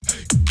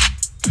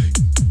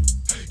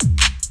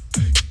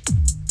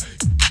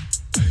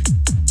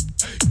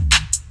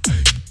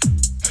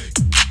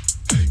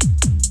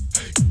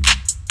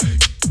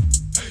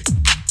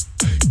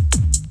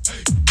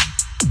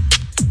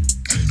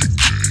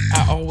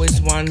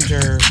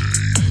wonder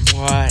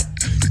what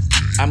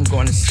I'm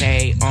going to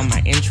say on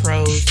my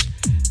intros.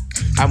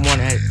 I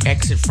want to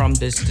exit from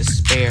this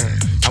despair.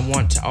 I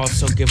want to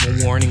also give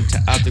a warning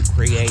to other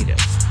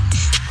creatives.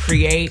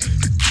 Create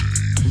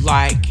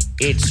like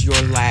it's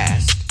your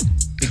last,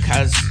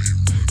 because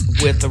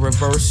with the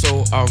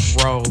reversal of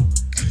Roe,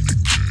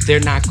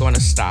 they're not going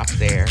to stop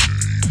there.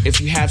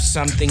 If you have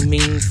something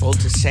meaningful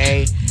to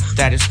say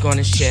that is going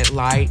to shed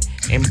light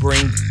and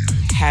bring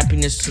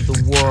happiness to the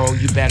world,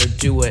 you better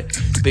do it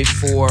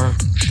before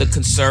the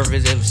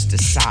conservatives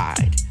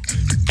decide.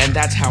 And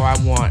that's how I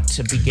want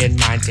to begin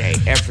my day,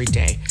 every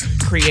day,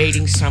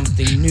 creating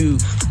something new,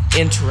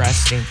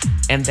 interesting,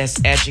 and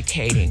that's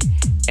educating,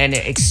 and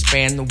to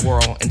expand the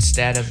world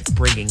instead of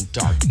bringing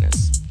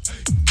darkness.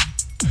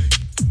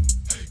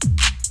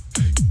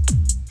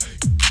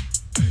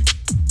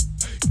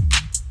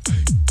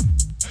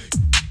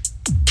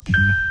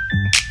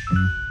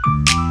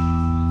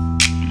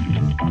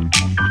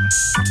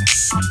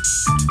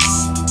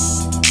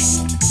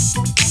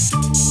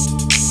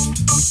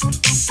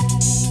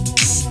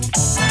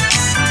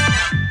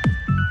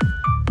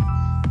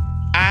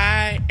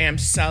 I'm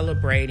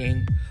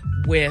celebrating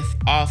with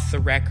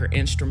off-the-record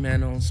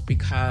instrumentals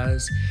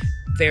because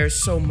there's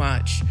so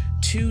much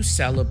to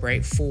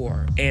celebrate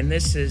for. And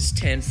this is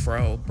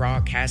TNFro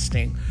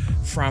broadcasting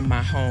from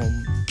my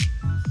home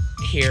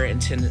here in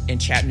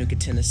Chattanooga,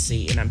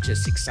 Tennessee, and I'm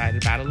just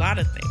excited about a lot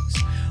of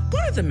things.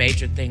 One of the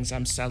major things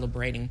I'm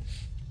celebrating,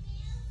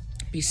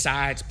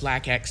 besides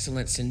Black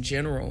excellence in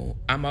general,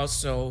 I'm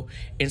also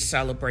in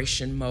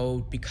celebration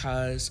mode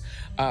because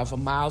of a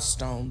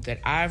milestone that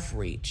I've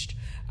reached.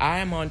 I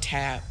am on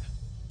tap.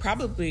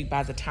 Probably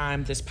by the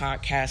time this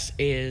podcast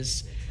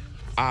is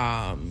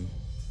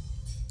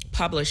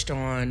published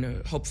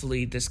on,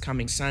 hopefully this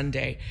coming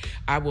Sunday,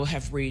 I will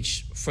have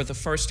reached, for the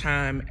first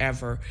time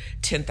ever,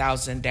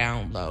 10,000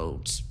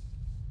 downloads.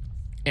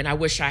 And I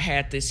wish I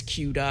had this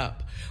queued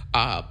up.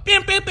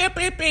 Bim, bim, bim,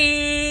 bim,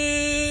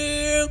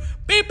 bim,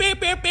 bim, bim,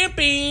 bim, bim,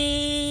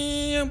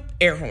 bim,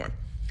 air horn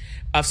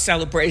of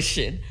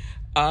celebration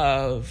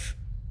of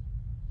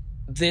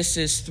this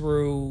is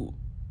through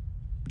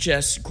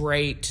just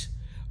great,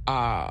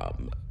 a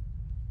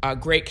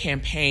great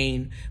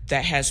campaign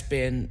that has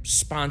been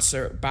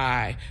sponsored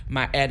by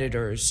my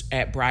editors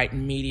at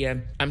Brighton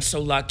Media. I'm so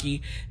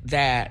lucky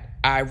that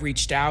I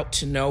reached out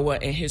to Noah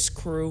and his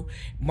crew,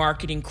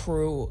 marketing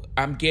crew.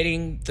 I'm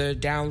getting the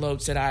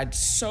downloads that I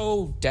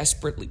so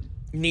desperately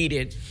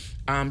needed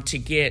to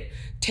get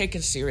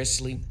taken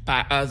seriously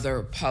by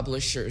other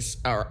publishers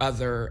or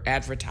other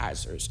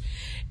advertisers.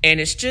 And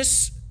it's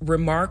just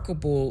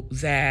remarkable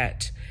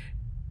that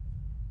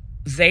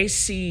they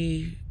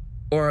see,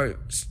 or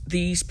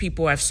these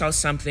people have saw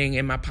something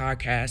in my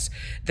podcast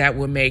that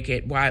will make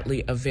it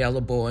widely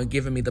available and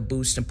giving me the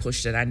boost and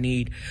push that I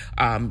need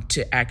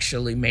to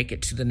actually make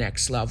it to the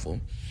next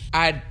level.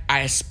 I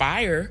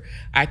aspire,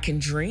 I can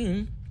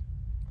dream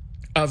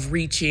of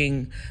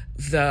reaching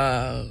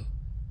the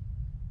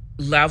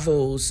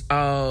levels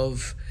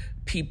of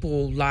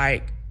people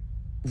like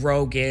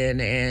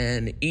Rogan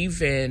and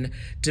even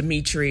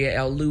Demetria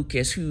L.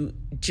 Lucas, who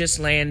just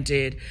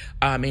landed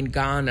in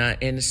Ghana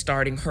and is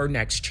starting her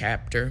next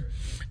chapter,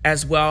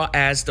 as well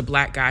as the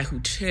Black Guy Who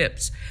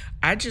Tips.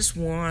 I just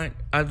want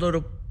a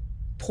little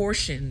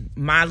portion,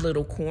 my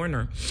little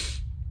corner.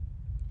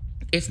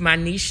 If my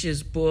niche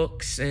is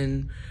books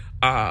and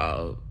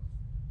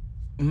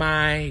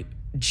my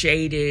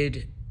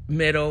jaded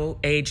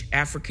middle-aged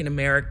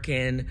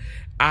African-American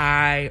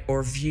eye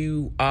or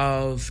view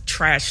of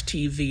trash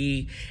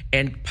TV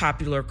and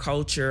popular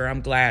culture, I'm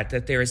glad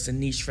that there is a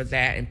niche for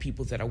that and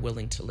people that are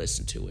willing to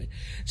listen to it.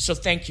 So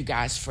thank you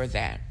guys for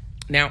that.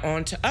 Now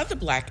on to other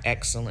Black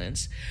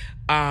excellence.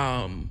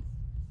 And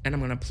I'm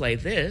going to play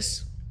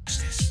this.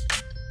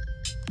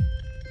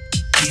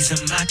 These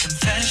are my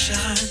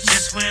confessions.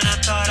 Just when I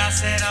thought I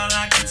said all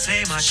I can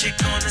say, my chick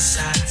on the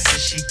side says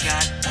she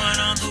got one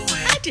on the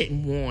way. I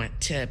didn't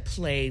want to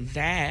play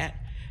that.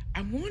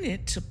 I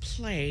wanted to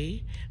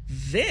play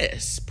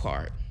this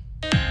part.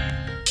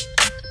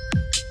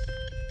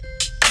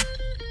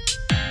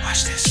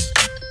 Watch this.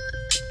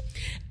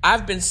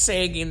 I've been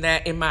saying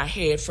that in my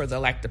head for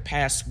the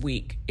past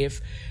week.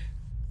 If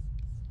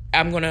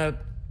I'm gonna,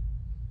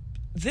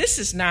 this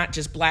is not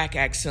just Black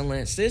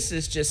excellence. This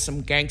is just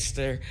some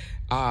gangster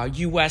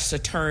U.S.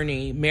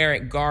 attorney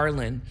Merrick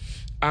Garland.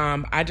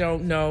 I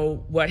don't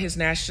know what his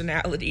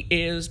nationality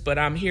is, but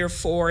I'm here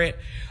for it.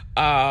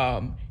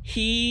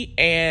 He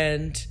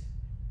and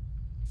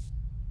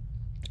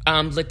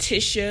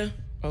Letitia,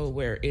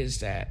 where is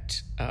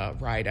that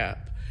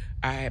write-up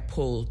I had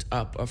pulled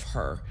up of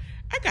her?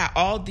 I got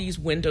all these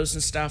windows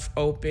and stuff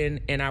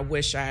open, and I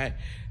wish it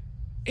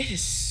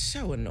is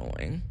so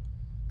annoying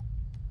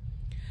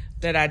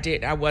that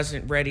I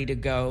wasn't ready to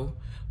go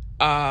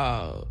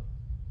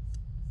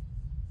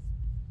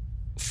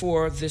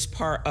for this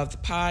part of the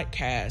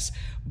podcast,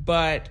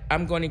 but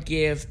I'm going to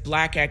give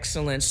Black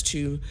excellence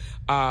to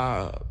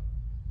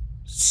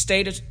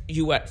State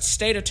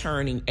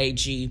Attorney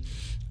AG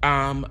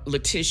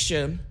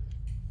Letitia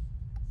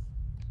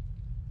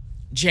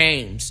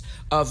James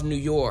of New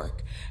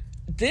York.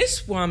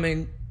 This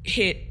woman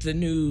hit the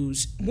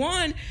news.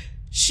 One,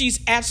 she's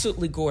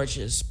absolutely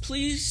gorgeous.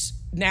 Please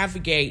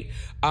navigate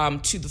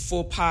to the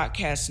full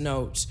podcast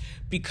notes,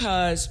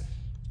 because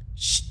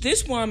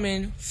this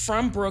woman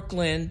from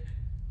Brooklyn,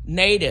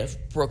 native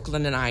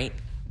Brooklynite,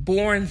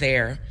 born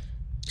there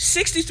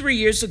 63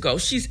 years ago,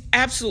 she's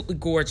absolutely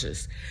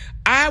gorgeous.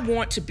 I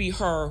want to be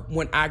her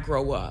when I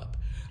grow up.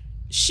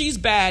 She's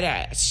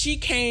badass. She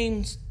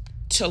came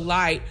to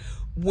light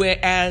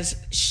as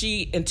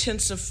she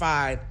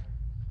intensified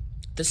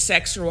the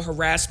sexual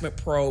harassment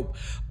probe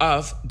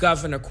of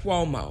Governor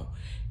Cuomo,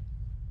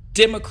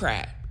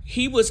 Democrat.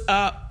 He was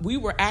up. We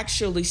were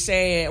actually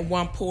saying at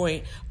one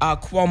point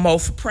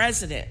Cuomo for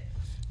president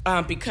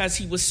because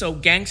he was so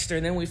gangster.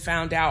 And then we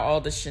found out all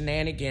the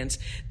shenanigans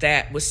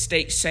that was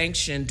state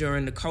sanctioned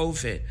during the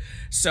COVID.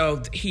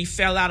 So he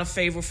fell out of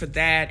favor for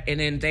that. And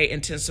then they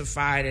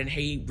intensified and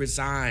he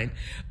resigned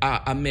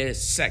amid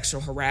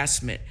sexual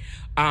harassment.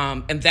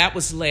 And that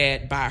was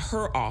led by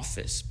her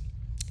office.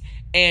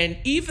 And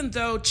even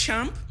though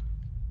Trump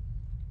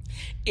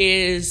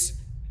is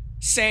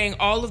saying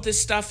all of this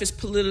stuff is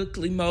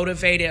politically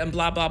motivated and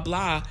blah, blah,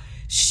 blah,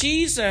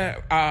 she's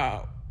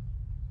a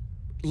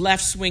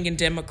left-swinging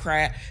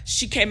Democrat.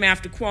 She came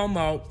after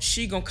Cuomo.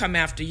 She gonna come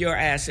after your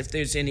ass if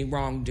there's any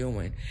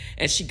wrongdoing.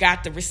 And she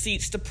got the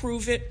receipts to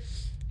prove it.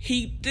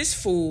 This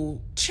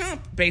fool,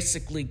 Trump,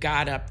 basically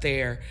got up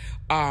there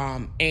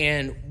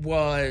and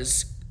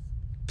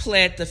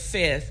pled the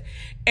fifth.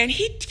 And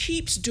he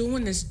keeps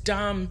doing this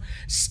dumb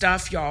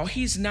stuff, y'all.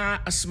 He's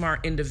not a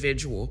smart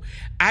individual.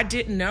 I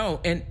didn't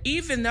know. And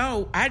even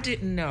though I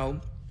didn't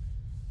know,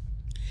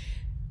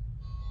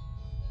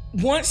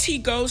 if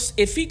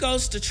he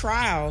goes to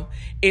trial,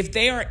 if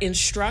they are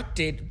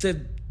instructed,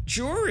 the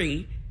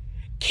jury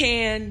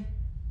can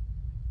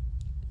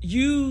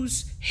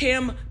use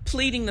him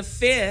pleading the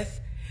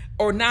fifth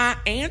or not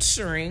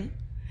answering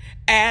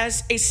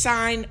as a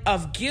sign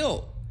of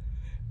guilt.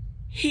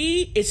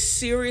 He is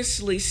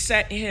seriously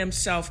setting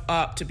himself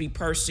up to be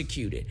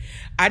persecuted.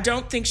 I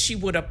don't think she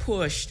would have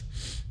pushed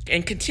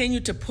and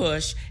continued to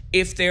push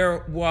if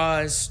there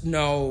was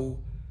no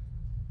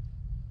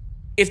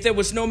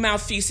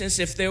malfeasance,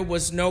 if there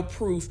was no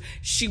proof.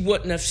 She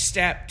wouldn't have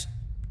stepped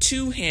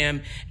to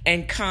him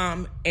and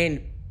come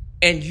and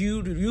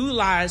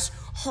utilize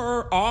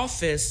her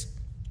office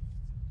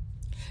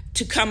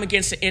to come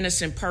against an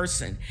innocent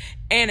person.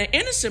 And an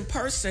innocent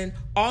person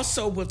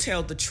also will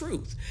tell the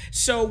truth.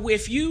 So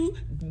if you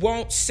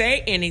won't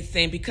say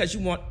anything because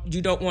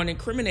you don't want to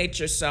incriminate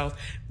yourself,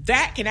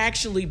 that can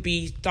actually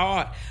be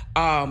thought,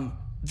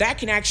 that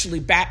can actually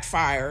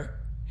backfire,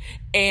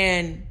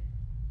 and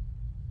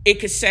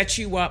it could set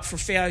you up for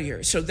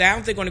failure. So now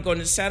they're going to go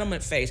into the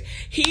settlement phase.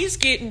 He's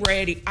getting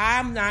ready.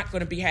 I'm not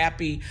going to be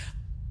happy.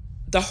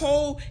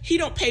 He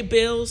don't pay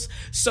bills,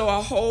 so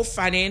a whole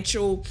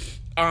financial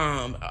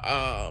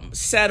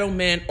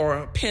settlement or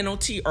a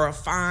penalty or a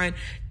fine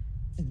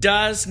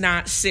does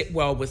not sit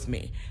well with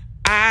me.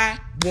 I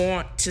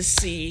want to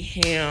see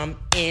him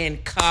in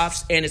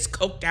cuffs and his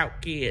coked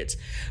out kids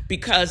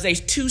because they're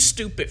too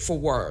stupid for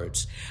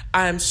words.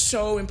 I'm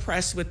so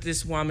impressed with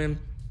this woman.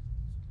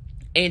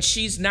 And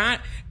she's not,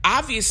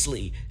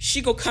 obviously,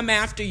 she gonna come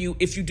after you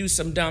if you do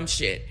some dumb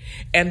shit.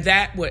 And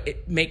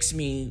it makes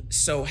me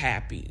so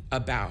happy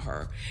about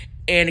her.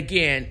 And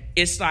again,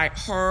 it's like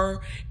her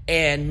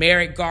and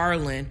Merrick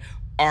Garland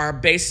are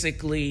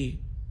basically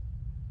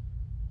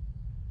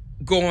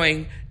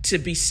going to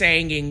be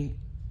singing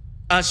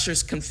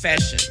Usher's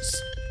Confessions.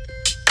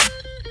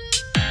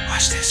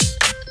 Watch this.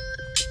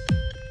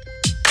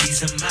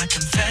 These are my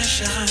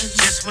confessions.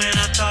 Just when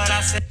I thought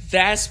I said.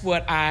 That's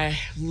what I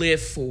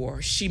live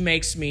for. She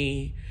makes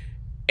me,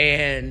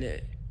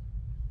 and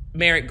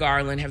Merrick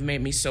Garland have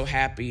made me so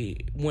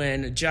happy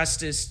when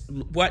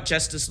what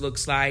justice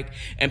looks like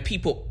and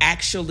people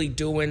actually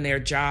doing their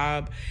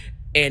job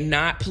and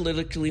not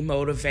politically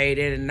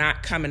motivated and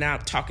not coming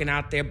out talking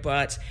out their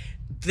butts.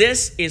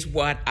 This is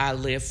what I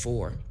live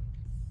for.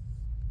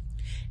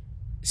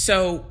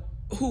 So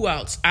who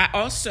else? I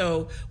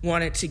also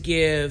wanted to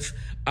give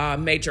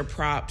major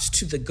props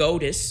to the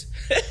GOATess,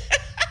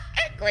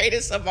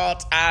 greatest of all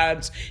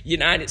times,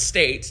 United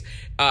States,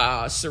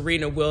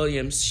 Serena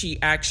Williams. She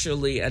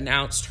actually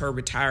announced her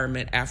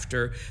retirement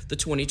after the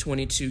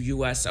 2022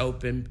 U.S.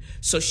 Open.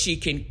 So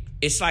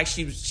it's like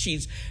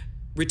she's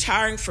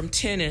retiring from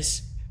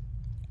tennis,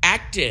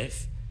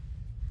 active,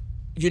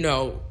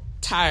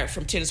 tired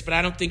from tennis, but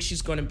I don't think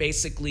she's going to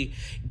basically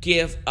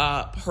give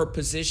up her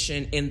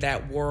position in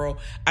that world.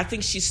 I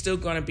think she's still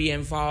going to be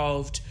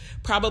involved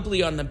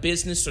probably on the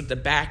business or the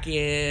back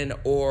end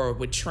or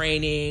with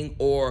training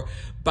or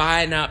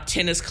buying up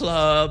tennis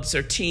clubs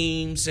or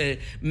teams and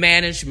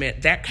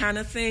management, that kind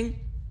of thing.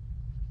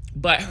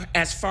 But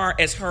as far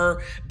as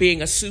her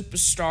being a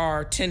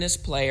superstar tennis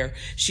player,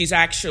 she's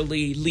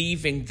actually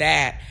leaving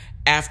that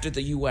after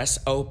the U.S.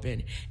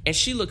 Open. And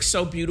she looks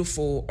so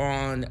beautiful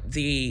on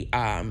the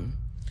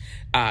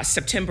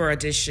September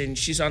edition.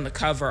 She's on the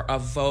cover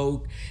of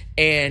Vogue,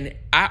 And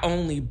I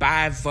only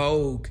buy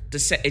Vogue,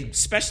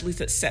 especially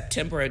the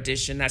September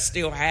edition. I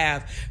still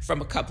have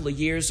from a couple of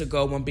years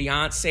ago when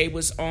Beyonce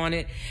was on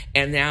it.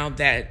 And now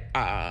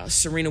that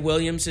Serena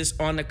Williams is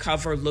on the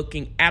cover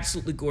looking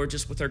absolutely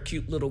gorgeous with her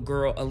cute little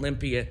girl,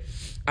 Olympia,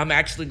 I'm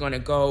actually going to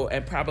go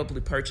and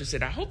probably purchase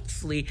it.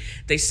 Hopefully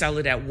they sell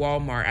it at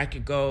Walmart. I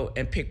could go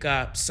and pick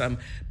up some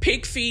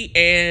pig feet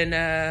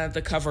and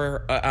the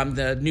cover,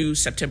 the new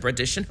September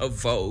edition of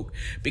Vogue,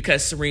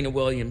 because Serena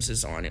Williams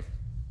is on it.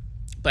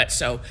 But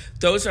so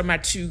those are my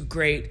two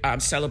great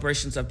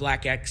celebrations of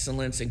Black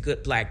excellence and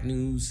good Black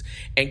news,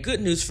 and good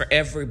news for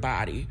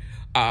everybody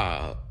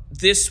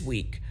this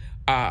week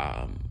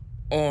on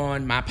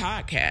my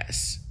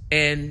podcast.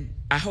 And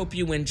I hope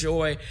you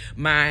enjoy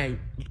my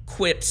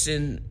quips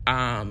and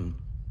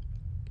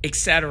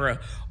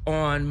etc.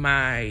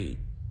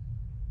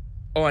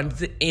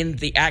 in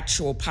the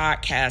actual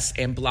podcast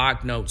and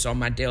blog notes on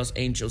my Dale's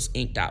Angels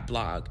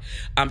Inc.blog.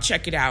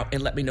 Check it out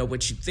and let me know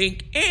what you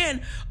think.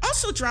 And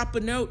also drop a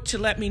note to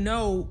let me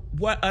know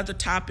what other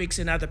topics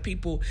and other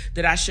people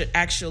that I should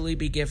actually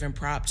be giving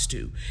props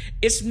to.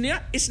 It's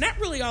not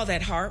really all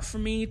that hard for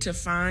me to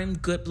find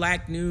good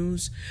Black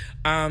news.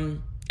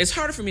 It's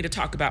harder for me to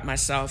talk about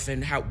myself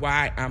and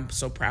why I'm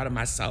so proud of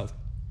myself.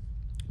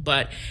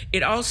 But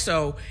it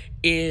also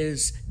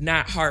is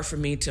not hard for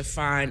me to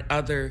find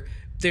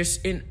there's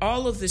in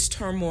all of this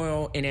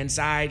turmoil and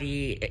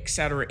anxiety, et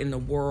cetera, in the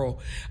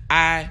world,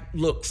 I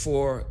look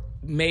for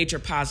major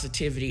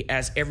positivity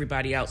as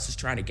everybody else is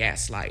trying to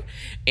gaslight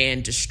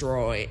and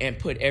destroy and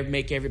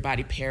make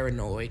everybody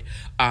paranoid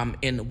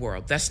in the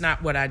world. That's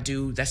not what I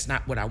do. That's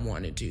not what I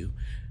want to do.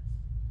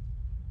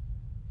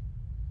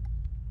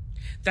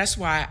 That's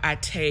why I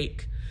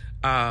take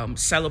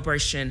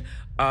celebration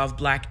of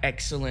Black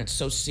excellence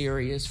so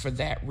serious, for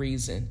that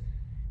reason.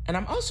 And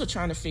I'm also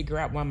trying to figure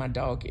out why my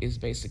dog is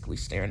basically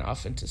staring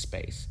off into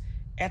space.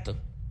 Ethel,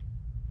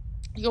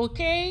 you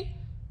okay?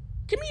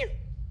 Come here.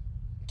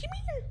 Come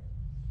here.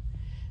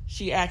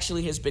 She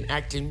actually has been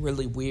acting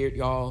really weird,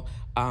 y'all,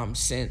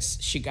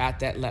 since she got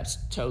that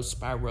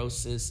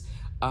leptospirosis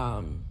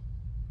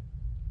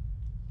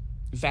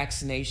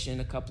vaccination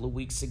a couple of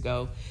weeks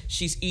ago.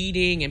 She's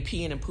eating and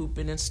peeing and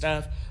pooping and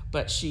stuff,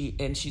 but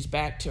she's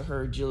back to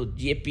her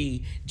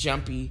yippy,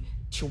 jumpy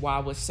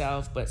Chihuahua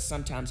self. But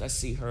sometimes I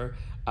see her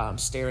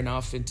staring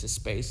off into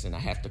space, and I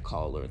have to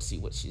call her and see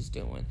what she's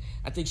doing.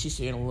 I think she's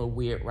feeling a little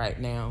weird right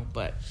now,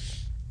 but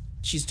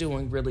she's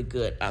doing really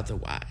good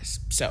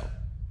otherwise. So,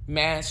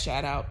 mass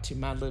shout out to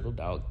my little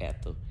dog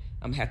Ethel.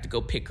 I'm gonna have to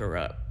go pick her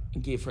up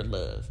and give her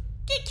love.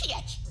 Get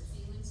catch.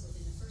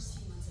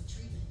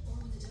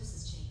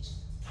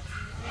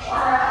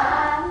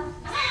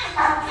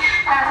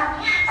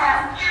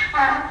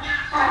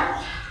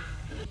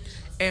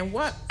 And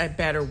what a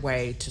better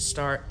way to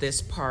start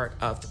this part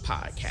of the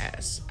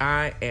podcast.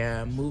 I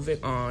am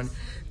moving on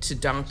to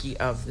Donkey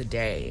of the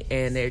Day,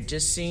 and there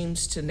just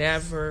seems to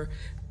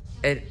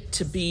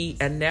be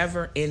a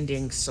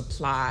never-ending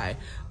supply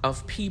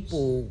of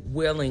people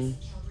willing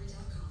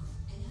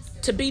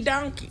to be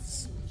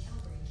donkeys.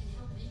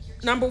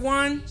 Number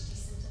one,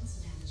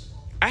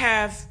 I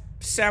have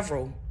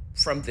several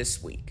from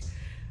this week.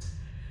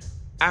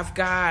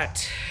 I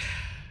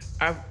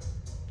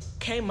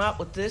came up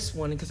with this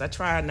one because I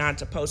try not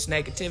to post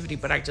negativity,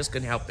 but I just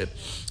couldn't help it.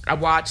 I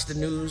watched the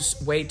news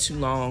way too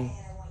long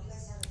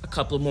a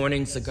couple of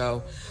mornings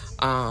ago.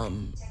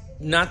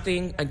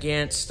 Nothing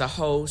against the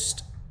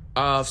host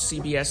of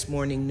CBS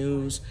Morning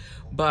News,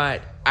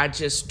 but I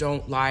just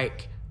don't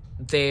like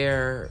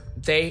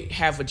they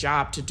have a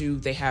job to do.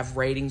 They have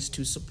ratings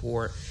to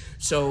support.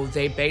 So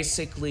they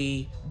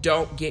basically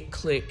don't get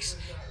clicks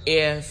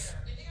if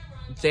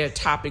their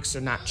topics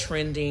are not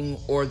trending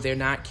or they're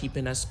not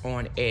keeping us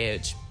on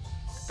edge.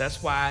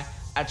 That's why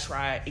I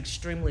try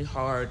extremely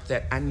hard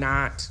that I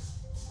not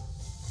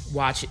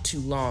watch it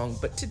too long.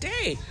 But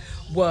today,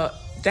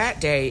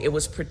 that day, it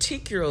was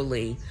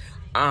particularly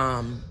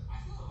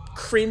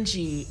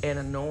cringy and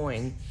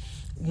annoying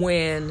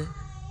when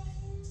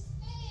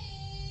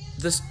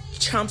the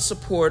Trump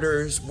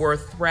supporters were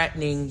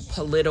threatening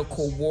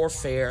political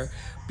warfare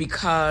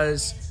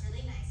because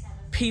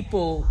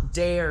people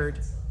dared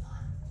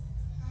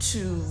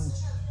to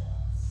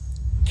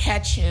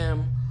catch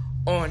him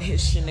on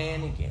his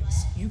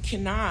shenanigans.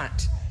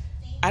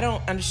 I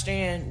don't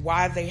understand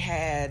why they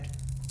had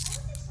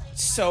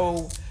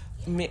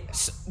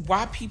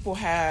why people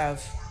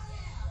have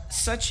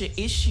such an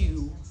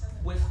issue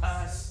with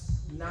us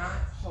not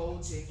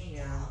holding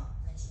him.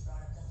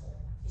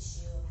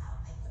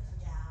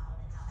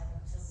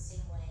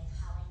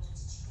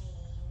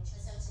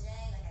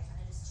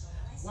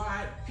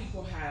 Why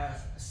people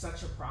have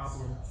such a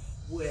problem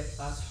with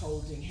us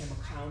holding him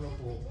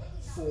accountable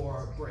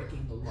for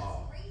breaking the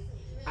law.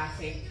 I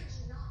think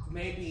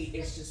maybe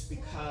it's just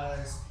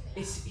because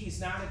he's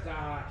not a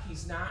god,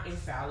 he's not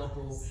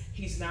infallible,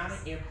 he's not an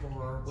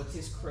emperor with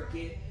his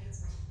crooked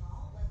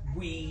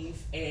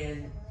weave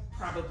and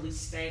probably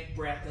stank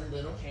breath and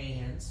little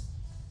hands.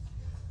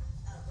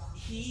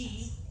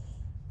 He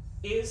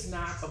is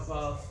not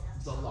above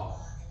the law.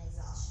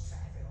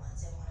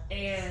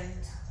 And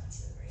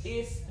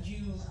if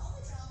you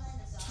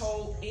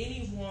told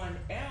anyone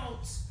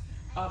else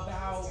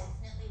about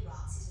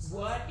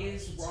what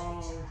is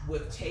wrong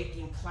with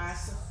taking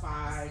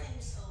classified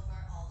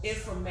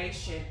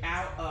information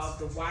out of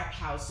the White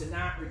House and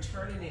not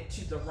returning it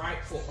to the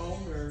rightful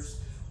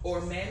owners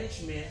or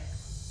management,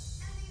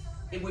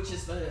 which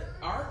is the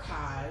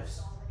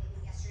archives,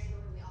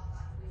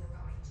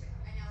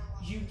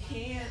 you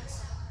can't.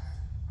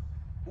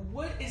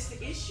 What is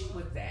the issue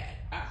with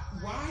that?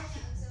 Why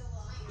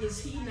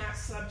is he not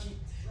subject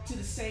to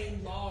the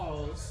same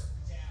laws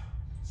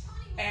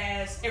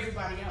as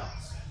everybody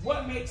else?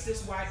 What makes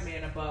this white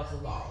man above the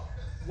law?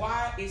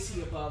 Why is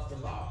he above the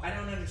law? I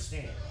don't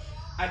understand.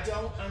 I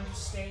don't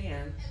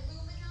understand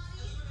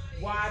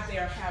why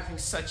they're having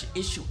such an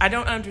issue. I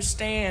don't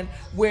understand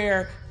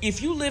where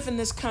if you live in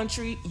this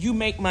country, you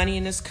make money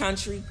in this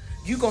country,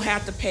 you're going to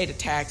have to pay the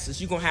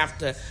taxes. You're going to have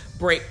to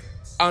break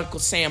Uncle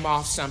Sam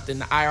off something,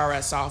 the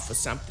IRS off or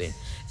something.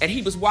 And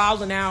he was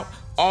wilding out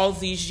all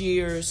these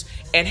years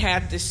and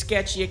had this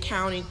sketchy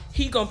accounting.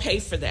 He going to pay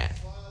for that.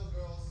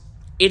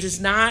 It is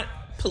not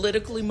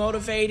politically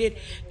motivated.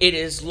 It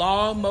is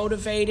law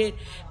motivated,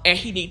 and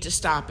he need to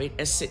stop it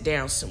and sit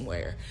down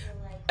somewhere.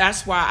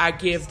 That's why I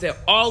give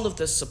all of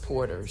the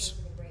supporters.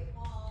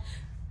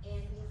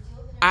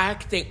 I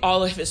think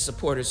all of his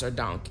supporters are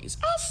donkeys.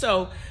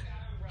 Also,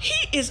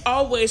 he is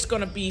always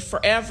going to be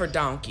forever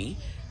donkey.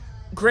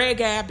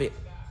 Greg Abbott.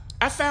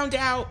 I found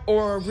out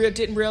or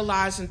didn't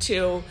realize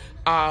until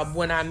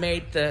when I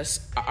made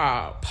this,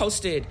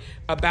 posted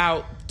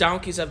about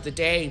Donkeys of the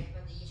Day,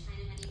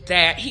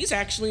 that he's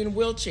actually in a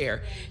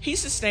wheelchair. He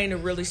sustained a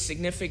really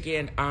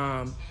significant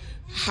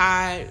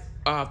high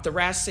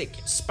thoracic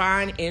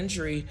spine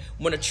injury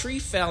when a tree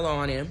fell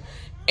on him,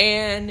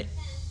 and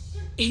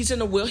he's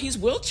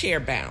wheelchair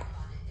bound.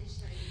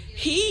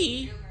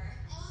 He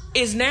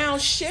is now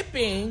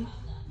shipping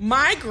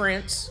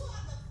migrants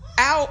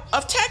out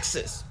of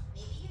Texas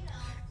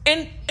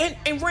and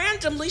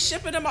randomly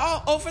shipping them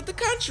all over the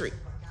country.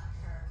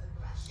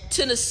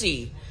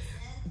 Tennessee,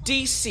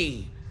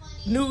 DC,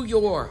 New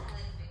York,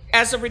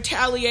 as a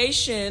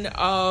retaliation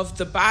of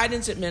the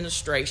Biden's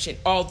administration,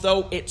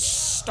 although it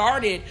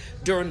started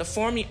during the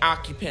former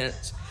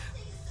occupants,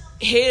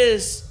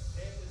 his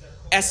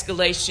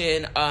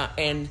escalation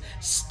and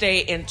stay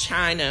in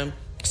China,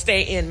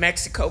 stay in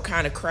Mexico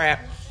kind of crap,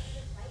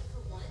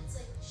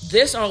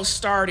 this all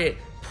started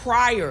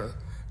prior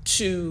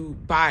to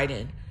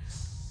Biden.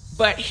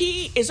 But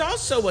he is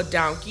also a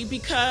donkey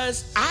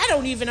because I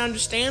don't even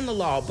understand the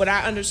law, but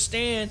I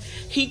understand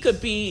he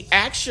could be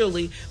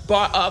actually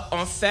brought up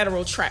on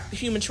federal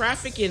human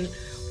trafficking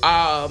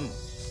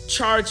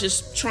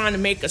charges trying to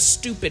make a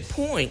stupid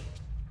point.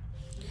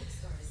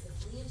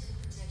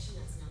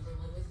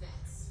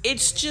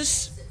 It's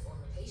just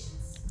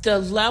the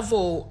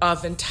level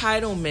of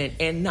entitlement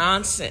and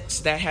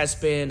nonsense that has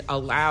been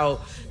allowed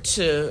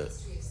to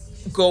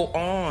go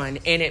on,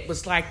 and it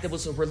was like there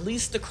was a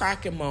release the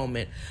Kraken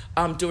moment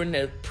during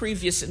the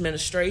previous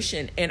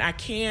administration. And I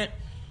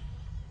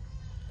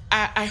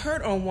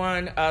heard on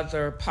one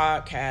other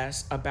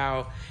podcast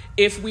about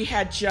if we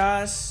had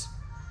just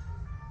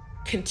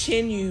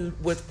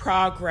continued with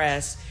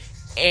progress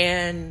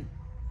and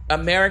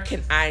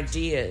American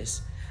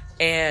ideas,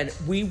 and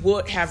we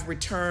would have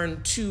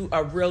returned to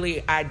a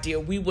really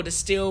ideal, we would have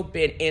still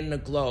been in the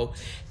glow.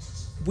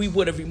 We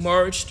would have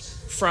emerged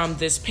from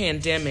this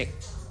pandemic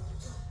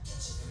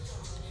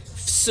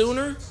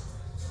sooner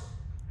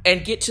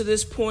and get to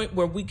this point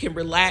where we can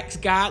relax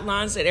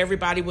guidelines that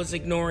everybody was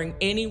ignoring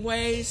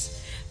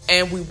anyways,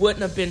 and we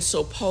wouldn't have been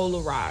so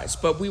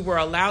polarized. But we were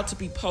allowed to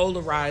be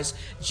polarized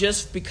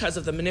just because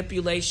of the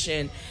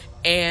manipulation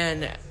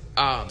and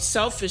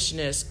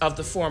selfishness of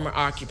the former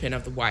occupant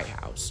of the White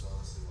House.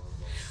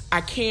 I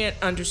can't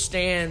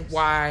understand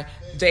why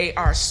they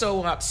are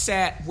so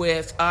upset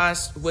with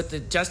us, with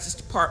the Justice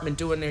Department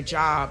doing their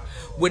job,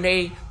 when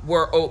they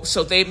were,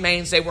 so they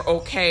means they were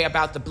okay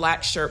about the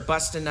black shirt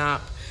busting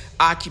up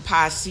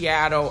Occupy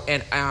Seattle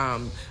and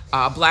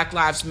Black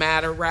Lives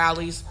Matter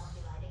rallies.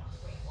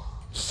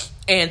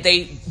 And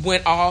they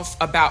went off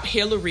about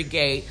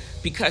Hillary-gate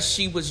because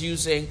she was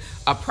using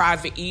a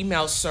private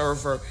email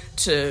server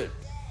to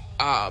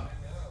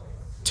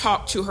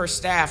talk to her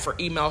staff or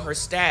email her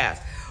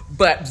staff.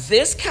 But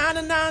this kind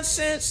of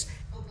nonsense,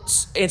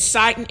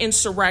 inciting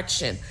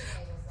insurrection,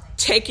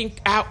 taking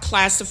out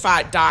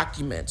classified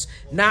documents,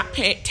 not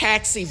paying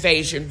tax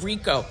evasion,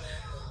 RICO,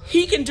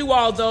 he can do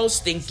all those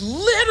things,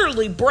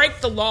 literally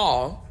break the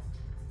law.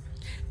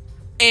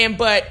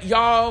 But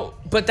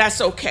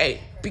that's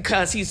okay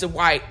because he's a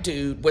white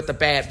dude with a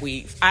bad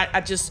weave.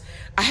 I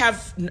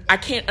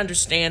can't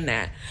understand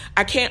that.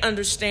 I can't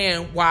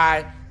understand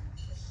why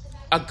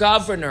a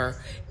governor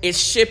is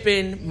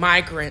shipping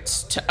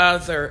migrants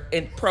to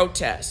in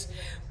protest.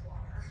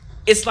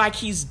 It's like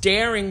he's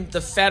daring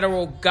the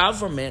federal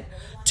government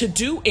to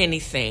do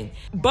anything.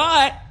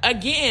 But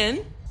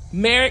again,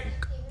 Merrick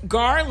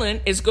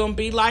Garland is going to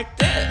be like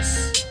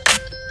this.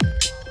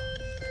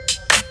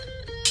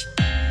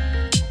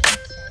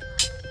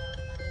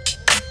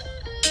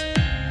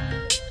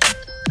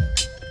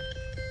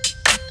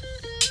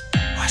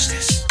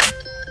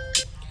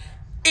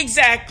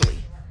 Exactly.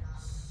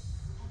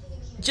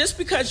 Just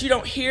because you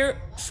don't hear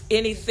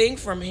anything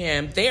from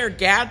him, they are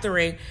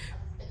gathering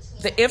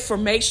the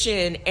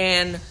information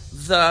and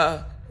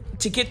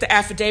to get the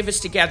affidavits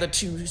together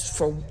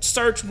for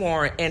search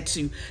warrant and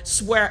to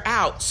swear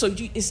out. So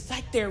it's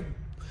like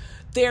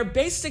they're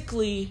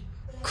basically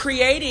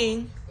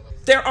creating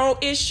their own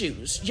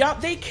issues. Y'all,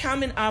 they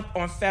coming up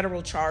on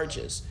federal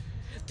charges.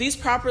 These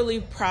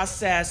properly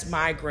processed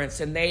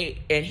migrants, and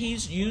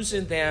he's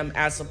using them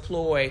as a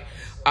ploy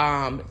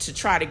to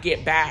try to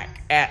get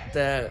back at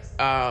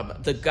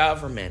the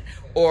government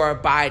or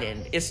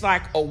Biden. It's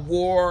like a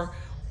war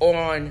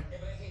on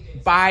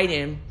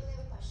Biden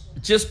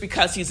just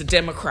because he's a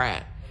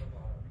Democrat.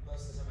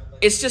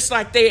 It's just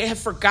like they have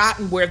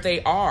forgotten where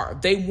they are.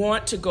 They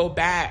want to go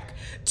back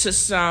to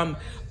some,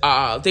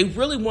 they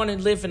really want to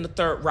live in the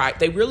Third Reich.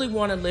 They really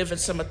want to live in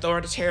some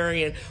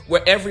authoritarian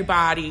where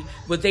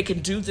they can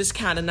do this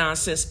kind of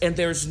nonsense and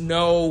there's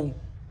no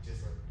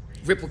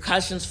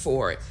repercussions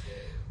for it.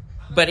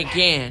 But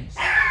again,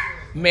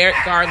 Merrick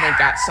Garland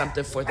got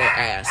something for their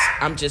ass.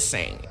 I'm just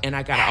saying. And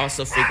I got to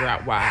also figure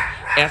out why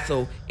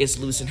Ethel is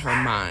losing her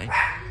mind.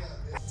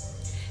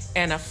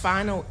 And a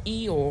final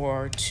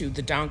Eeyore to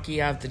the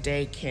donkey of the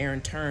day,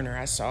 Karen Turner.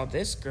 I saw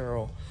this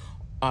girl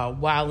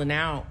wilding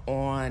out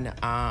on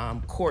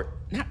not Court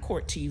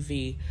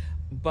TV,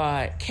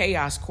 but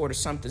Chaos Court or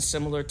something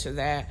similar to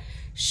that.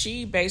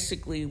 She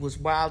basically was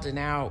wilding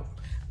out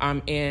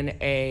in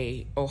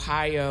a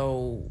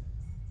Ohio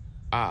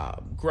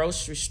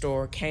grocery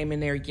store, came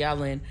in there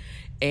yelling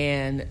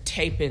and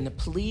taping the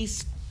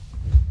police.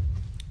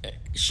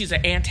 She's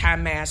an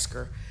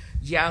anti-masker,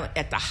 yelling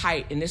at the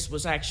height, and this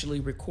was actually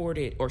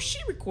recorded, or she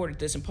recorded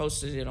this and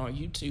posted it on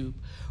YouTube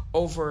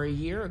over a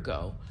year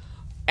ago,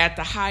 at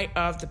the height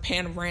of the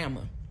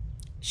panorama.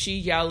 She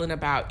yelling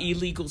about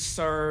illegal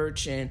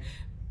search and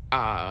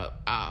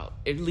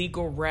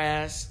illegal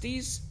arrest.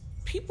 These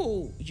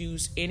people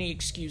use any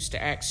excuse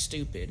to act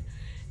stupid,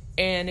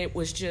 and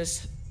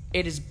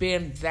it has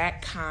been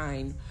that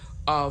kind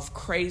of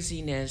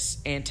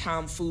craziness and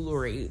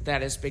tomfoolery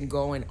that has been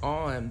going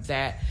on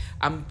that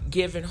I'm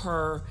giving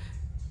her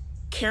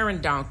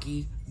Karen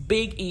Donkey,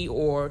 Big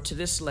Eeyore to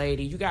this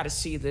lady. You got to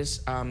see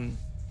this.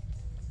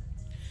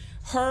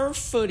 Her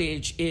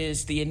footage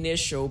is the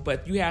initial,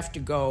 but you have to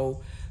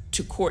go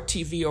to Court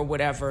TV or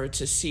whatever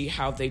to see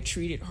how they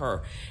treated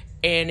her.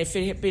 And if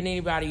it had been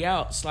anybody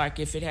else, like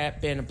if it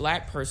had been a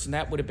black person,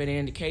 that would have been an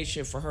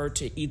indication for her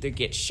to either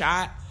get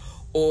shot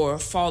or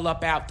fall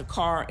up out the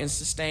car and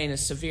sustain a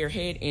severe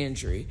head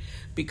injury,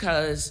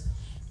 because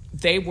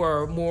they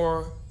were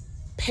more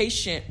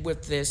patient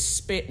with this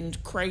spitting,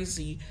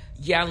 crazy,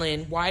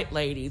 yelling white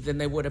lady than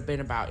they would have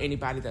been about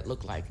anybody that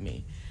looked like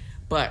me.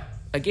 But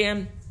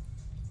again,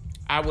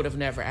 I would have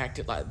never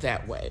acted like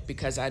that way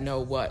because I know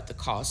what the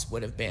cost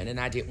would have been and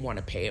I didn't want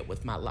to pay it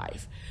with my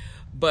life.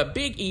 But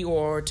Big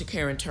Eeyore to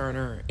Karen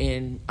Turner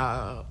in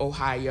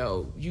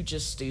Ohio, you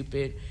just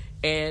stupid.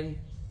 And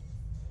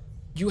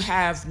you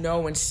have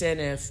no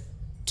incentive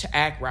to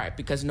act right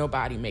because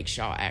nobody makes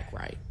y'all act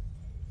right.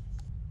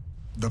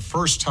 The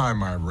first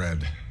time I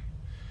read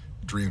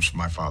Dreams from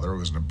My Father, it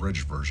was an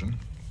abridged version.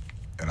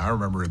 And I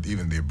remember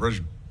even the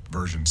abridged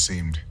version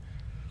seemed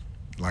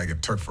like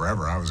it took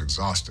forever. I was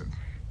exhausted.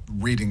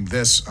 Reading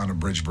this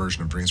unabridged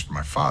version of Dreams from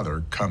My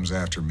Father comes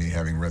after me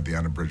having read the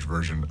unabridged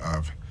version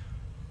of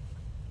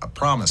A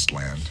Promised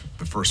Land,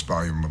 the first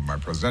volume of my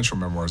presidential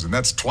memoirs, and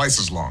that's twice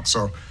as long.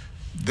 So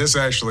this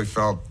actually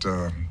felt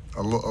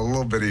a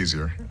little bit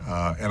easier,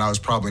 and I was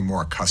probably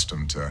more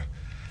accustomed to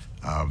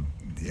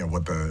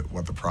what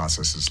the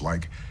process is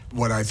like.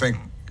 What I think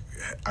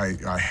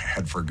I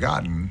had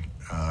forgotten,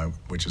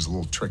 which is a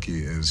little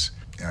tricky, is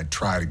I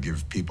try to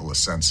give people a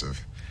sense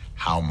of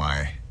how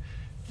my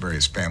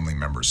various family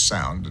members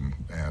sound,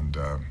 and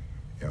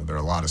there are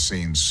a lot of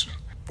scenes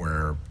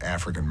where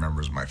African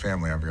members of my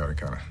family, I've got to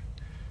kind of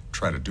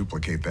try to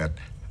duplicate that.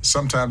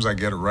 Sometimes I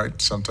get it right,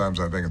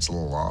 sometimes I think it's a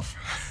little off.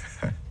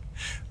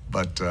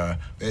 But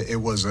it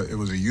was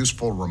a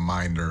useful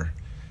reminder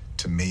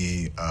to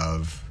me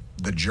of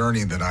the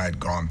journey that I had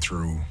gone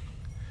through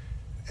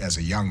as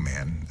a young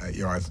man.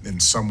 In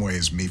some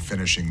ways, me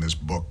finishing this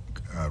book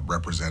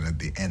represented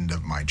the end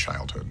of my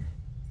childhood.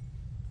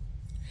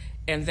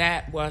 And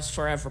that was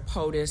Forever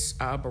POTUS,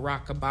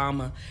 Barack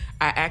Obama.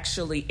 I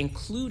actually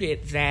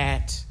included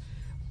that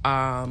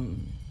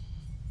YouTube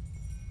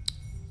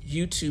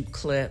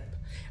clip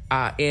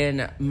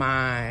in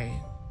my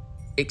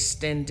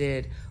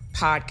extended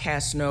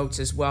podcast notes,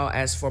 as well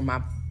as for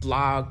my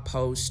blog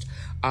post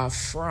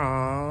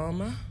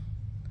from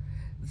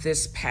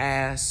this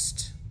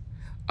past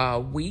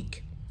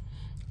week.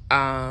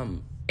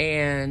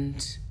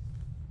 And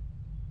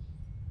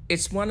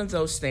it's one of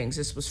those things.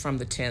 This was from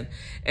the 10th.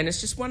 And it's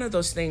just one of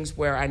those things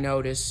where I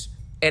noticed,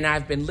 and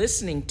I've been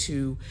listening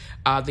to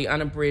the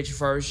unabridged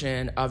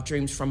version of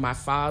Dreams from My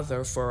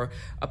Father for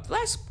the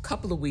last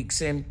couple of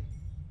weeks, and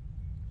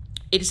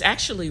it is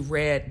actually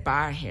read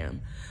by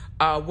him.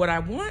 What I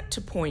want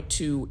to point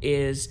to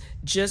is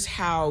just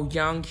how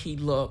young he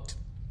looked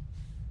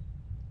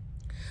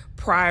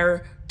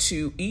prior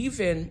to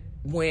even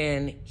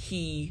when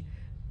he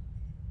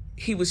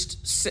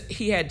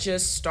had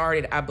just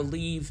started, I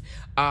believe,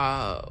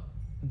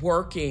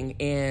 working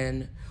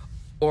in,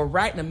 or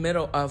right in the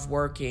middle of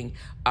working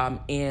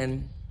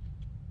in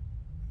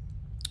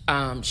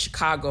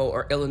Chicago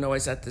or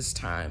Illinois at this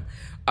time.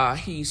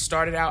 He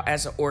started out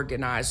as an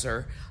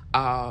organizer,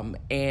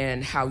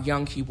 and how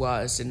young he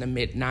was in the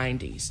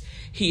mid-90s.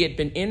 He had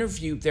been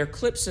interviewed.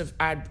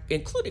 I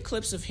included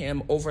clips of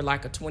him over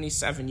like a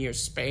 27-year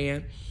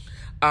span.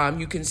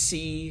 You can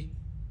see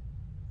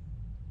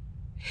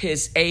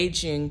his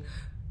aging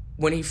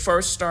when he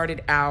first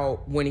started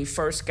out, when he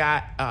first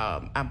got,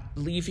 I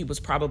believe he was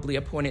probably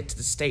appointed to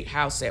the state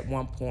house at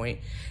one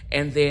point,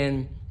 and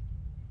then,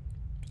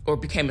 or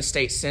became a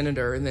state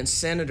senator, and then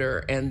senator,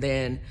 and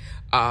then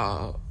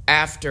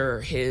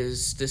after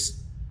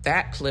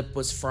that clip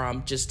was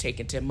from just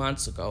taken 10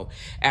 months ago,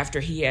 after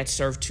he had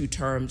served 2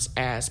 terms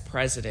as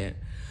president.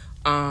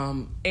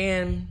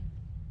 And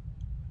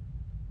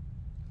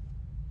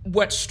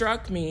what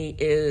struck me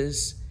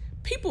is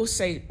people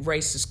say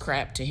racist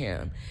crap to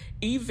him.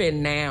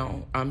 Even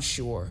now, I'm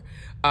sure.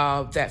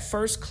 That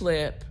first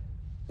clip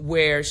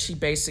where she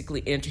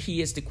basically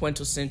he is the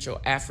quintessential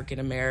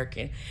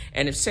African-American.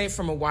 And if, say,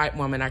 from a white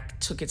woman, I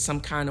took it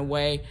some kind of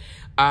way,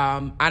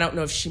 I don't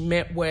know if she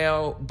meant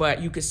well,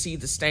 but you could see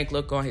the stank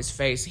look on his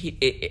face.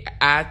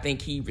 I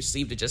think he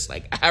received it just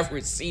like I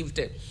received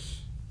it,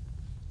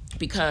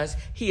 because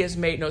he has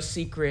made no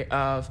secret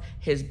of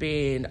his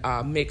being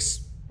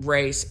mixed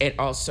race and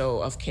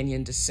also of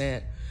Kenyan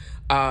descent.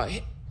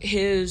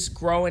 His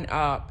growing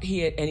up,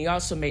 he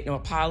also made no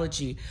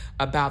apology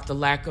about the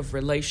lack of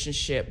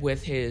relationship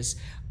with his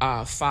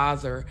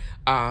father,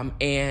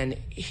 and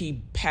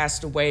he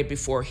passed away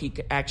before he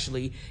could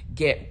actually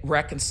get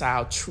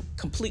reconciled,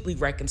 completely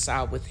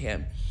reconciled with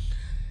him.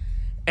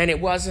 And it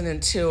wasn't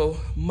until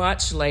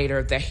much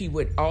later that he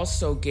would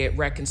also get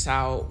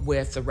reconciled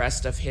with the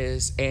rest of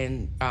his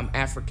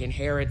African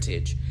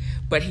heritage.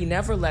 But he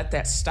never let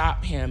that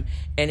stop him,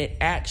 and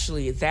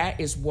that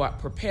is what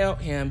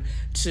propelled him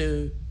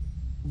to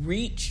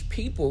reach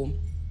people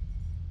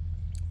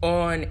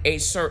on a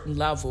certain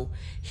level.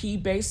 He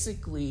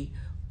basically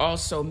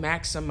also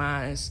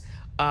maximized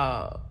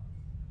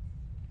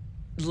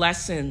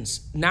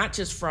lessons, not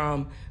just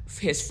from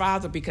his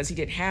father, because he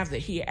didn't have that.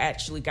 He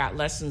actually got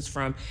lessons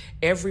from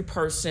every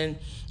person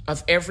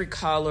of every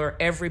color,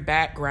 every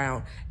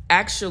background.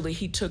 Actually,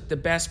 he took the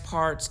best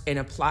parts and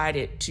applied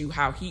it to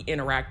how he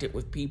interacted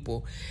with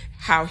people,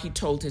 how he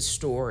told his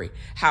story,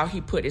 how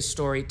he put his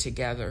story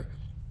together.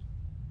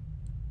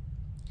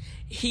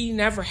 He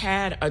never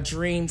had a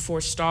dream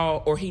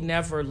forestalled, or he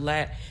never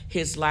let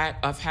his lack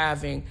of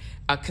having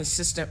a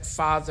consistent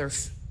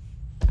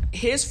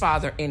his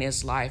father in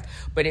his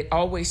life, but it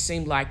always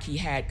seemed like he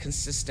had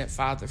consistent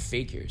father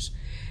figures.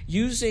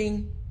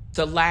 Using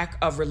the lack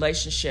of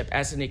relationship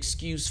as an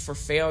excuse for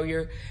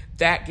failure,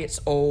 that gets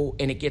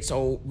old, and it gets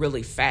old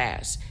really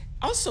fast.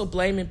 Also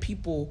blaming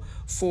people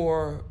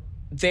for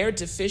their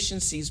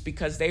deficiencies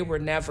because they were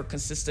never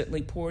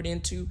consistently poured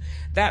into,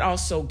 that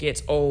also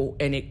gets old,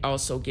 and it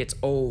also gets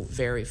old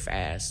very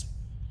fast.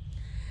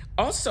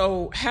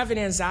 Also, having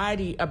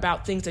anxiety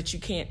about things that you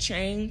can't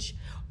change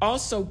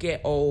also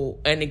get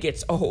old, and it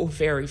gets old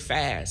very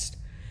fast.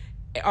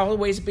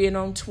 Always being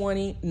on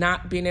 20,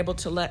 not being able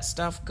to let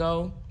stuff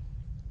go,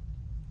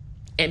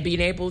 and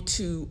being able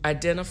to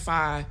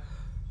identify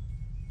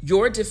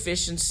your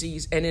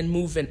deficiencies and then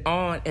moving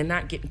on and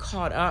not getting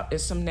caught up in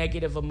some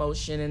negative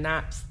emotion and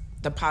not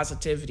the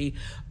positivity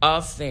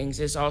of things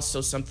is also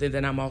something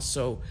that I'm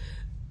also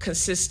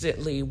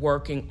consistently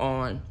working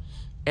on.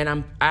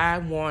 And I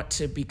want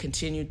to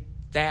continue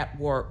that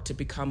work to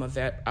become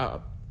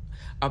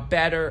a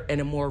better and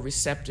a more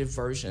receptive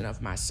version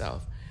of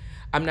myself.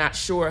 I'm not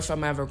sure if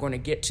I'm ever going to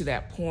get to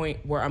that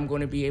point where I'm going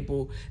to be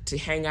able to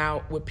hang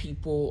out with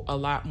people a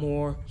lot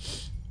more.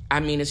 I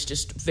mean, it's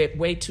just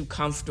way too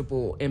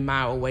comfortable in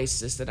my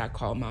oasis that I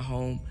call my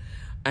home.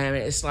 And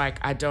it's like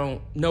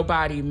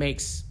nobody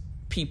makes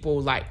people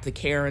like the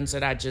Karens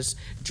that I just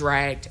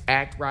dragged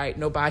act right.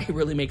 Nobody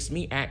really makes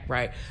me act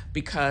right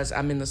because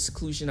I'm in the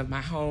seclusion of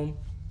my home.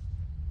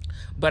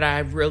 But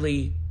I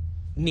really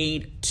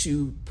need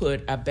to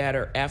put a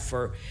better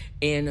effort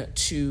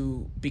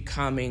into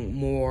becoming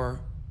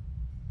more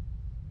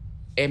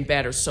and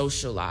better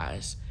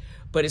socialized.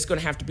 But it's going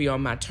to have to be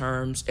on my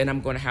terms, and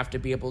I'm going to have to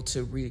be able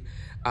to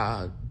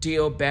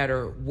deal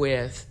better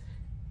with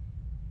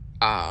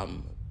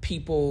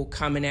people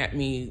coming at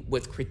me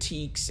with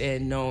critiques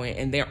and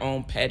their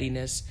own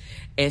pettiness,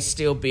 and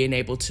still being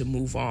able to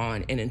move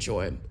on and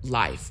enjoy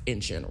life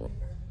in general.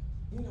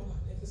 You know what?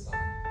 It's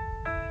like...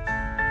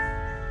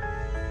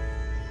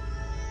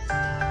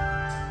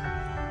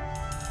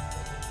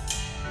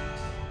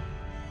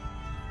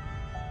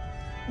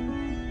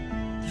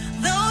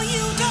 Though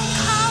you don't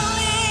call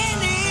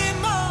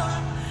anymore,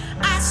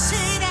 I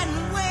sit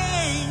and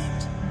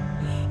wait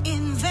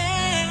in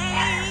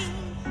vain.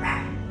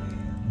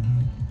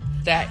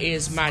 That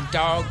is my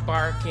dog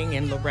barking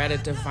and Loretta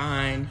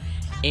Devine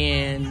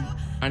in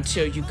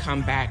Until You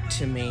Come Back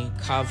to Me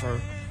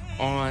cover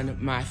on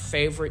my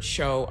favorite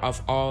show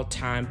of all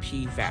time,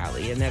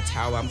 P-Valley. And that's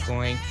how I'm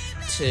going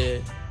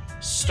to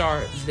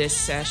start this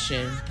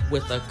session,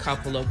 with a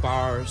couple of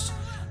bars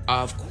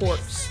of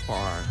Corpse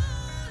Bar.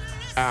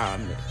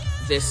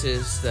 This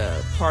is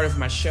the part of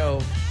my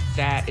show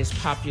that is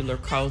popular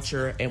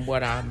culture and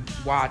what I'm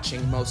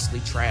watching, mostly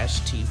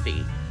trash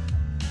TV.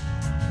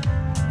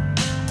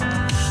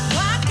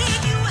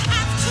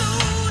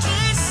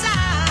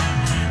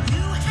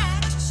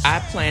 I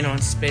plan on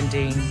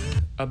spending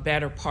a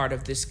better part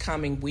of this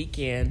coming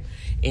weekend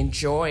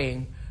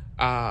enjoying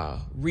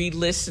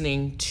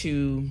re-listening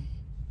to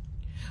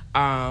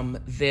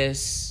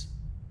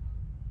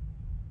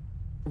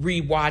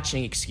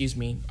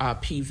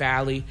rewatching,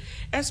 P-Valley,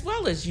 as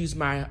well as use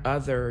my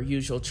other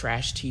usual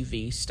trash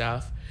TV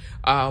stuff.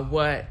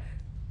 What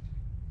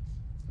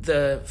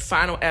the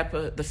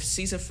the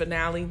season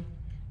finale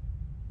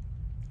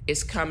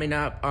is coming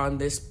up on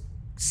this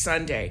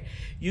Sunday.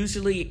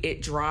 Usually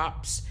it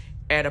drops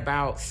at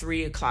about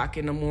 3 o'clock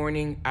in the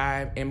morning.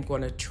 I am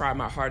going to try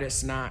my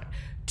hardest not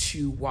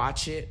to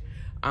watch it.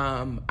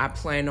 I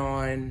plan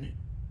on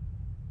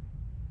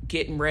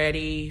getting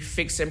ready,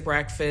 fixing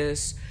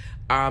breakfast,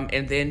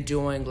 and then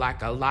doing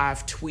like a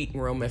live tweet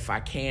room if I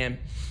can,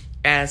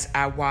 as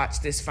I watch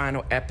this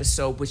final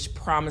episode, which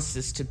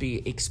promises to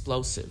be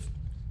explosive.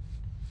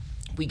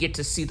 We get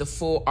to see the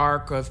full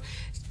arc of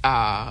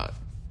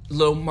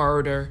Lil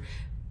Murder,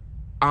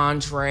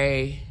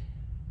 Andre,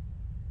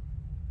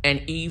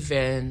 and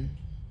even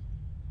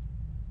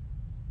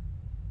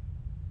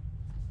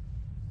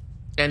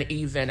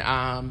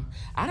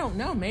I don't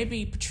know,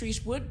 maybe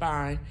Patrice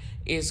Woodbine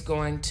is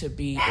going to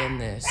be in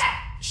this,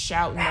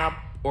 shouting up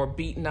or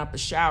beating up a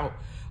shout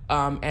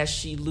as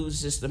she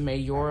loses the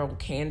mayoral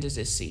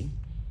candidacy.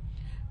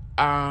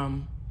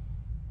 I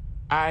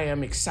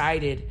am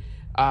excited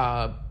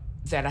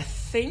that I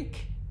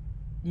think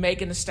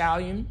Megan Thee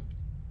Stallion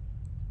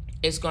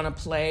is going to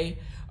play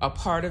a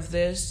part of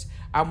this.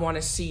 I want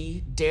to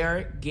see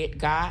Derek get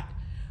got.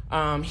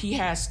 He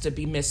has to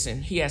be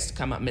missing. He has to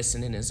come up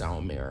missing in his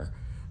own mirror.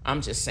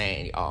 I'm just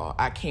saying, y'all,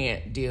 I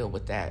can't deal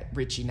with that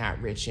Richie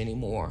Not Rich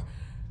anymore.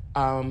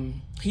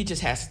 He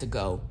just has to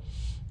go.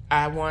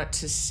 I want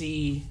to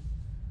see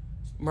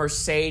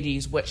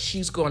Mercedes, what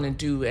she's going to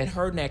do in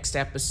her next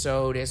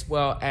episode, as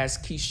well as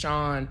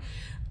Keyshawn.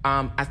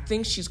 I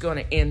think she's going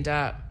to end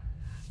up,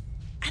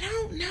 I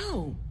don't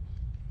know.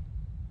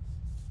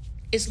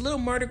 Is Lil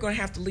Murder going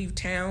to have to leave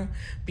town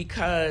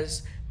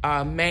because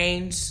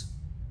Maine's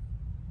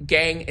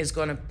gang is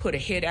going to put a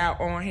hit out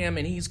on him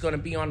and he's going to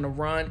be on the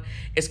run?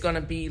 It's going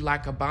to be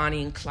like a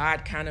Bonnie and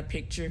Clyde kind of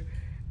picture.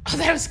 Oh,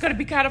 that was going to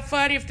be kind of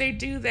funny if they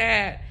do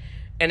that.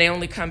 And they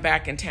only come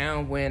back in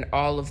town when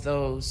all of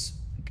those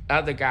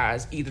other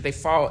guys, either they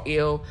fall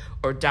ill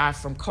or die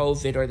from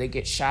COVID or they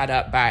get shot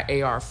up by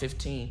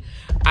AR-15.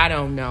 I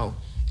don't know.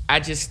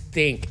 I just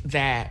think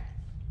that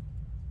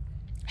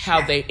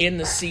how they end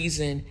the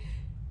season,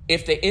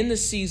 if they end the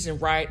season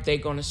right, they're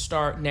going to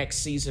start next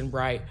season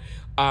right.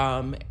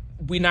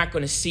 We're not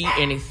going to see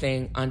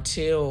anything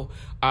until,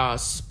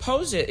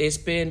 suppose it's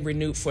been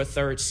renewed for a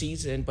third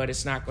season, but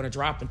it's not going to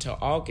drop until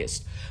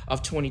August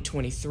of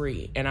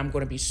 2023. And I'm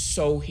going to be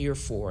so here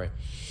for it.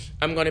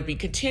 I'm going to be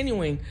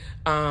continuing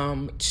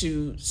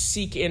to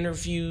seek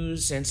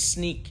interviews and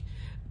sneak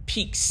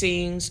peek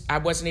scenes. I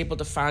wasn't able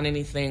to find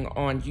anything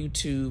on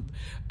YouTube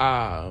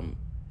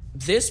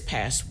this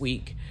past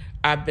week.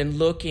 I've been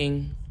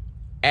looking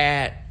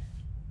at,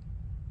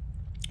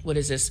 what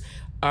is this?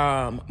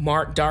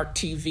 Mark Dark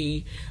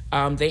TV.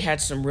 They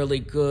had some really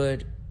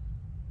good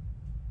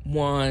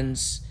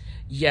ones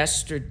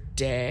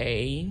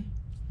yesterday.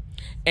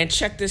 And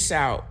check this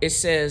out. It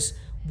says,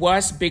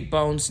 what's Big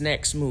Bone's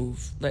next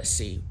move? Let's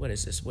see. What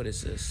is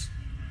this?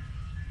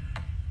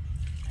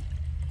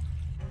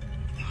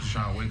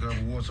 Trying to wake up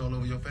with warts all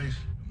over your face?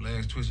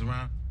 Legs twisted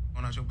around,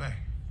 going out your back?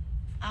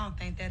 I don't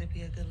think that'd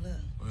be a good look.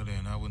 Well,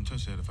 then, I wouldn't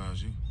touch that if I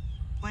was you.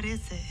 What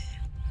is it?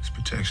 It's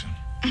protection.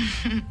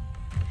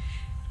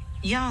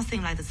 You don't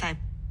seem like the type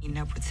you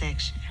know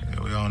protection.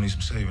 Yeah, we all need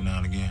some saving now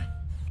and again.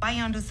 Why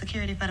you don't do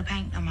security for the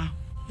paint no more?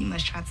 You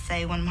must try to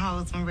save one of them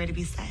hoes when ready to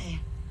be saved.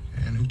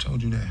 And who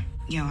told you that?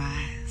 Your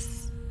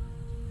eyes.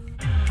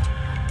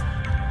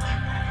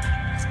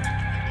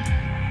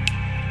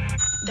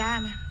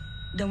 Diamond,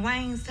 the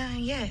Wayne's done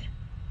yet?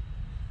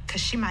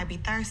 Cause she might be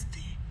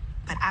thirsty,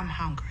 but I'm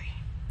hungry.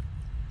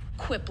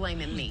 Quit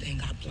blaming me. The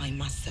thing I blame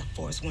myself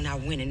for is when I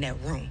went in that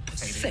room, put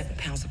 7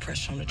 pounds of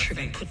pressure on the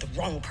trigger and put the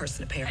wrong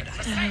person to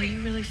paradise. How do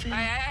you really feel?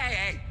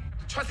 Hey.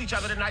 Trust each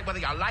other tonight, whether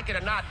y'all like it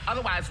or not.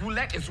 Otherwise,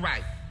 roulette is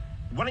right.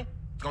 One of y'all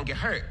gonna get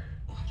hurt.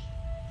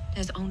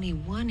 There's only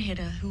one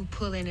hitter who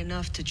pull in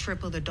enough to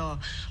triple the door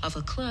of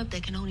a club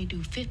that can only do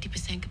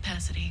 50%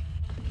 capacity.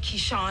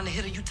 Keyshawn, the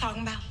hitter you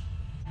talking about?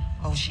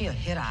 Oh, she a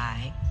hitter, all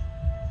right.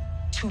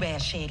 Too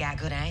bad she ain't got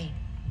good aim.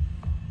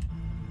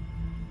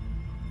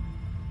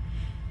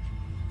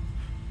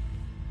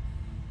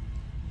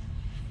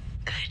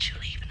 Good, you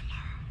leaving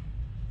tomorrow.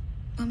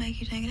 What make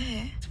you think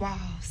that?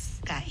 Walls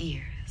got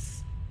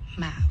ears.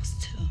 Miles,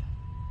 too.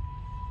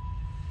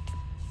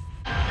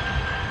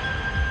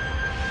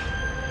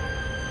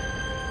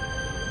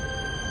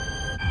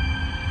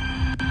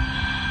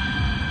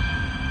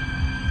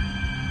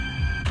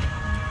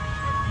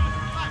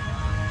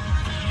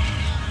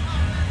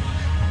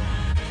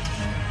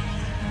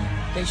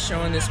 They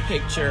showing this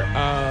picture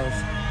of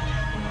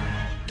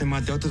Then my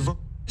Delta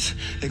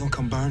they gonna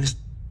come burn this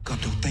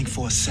up. Don't think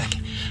for a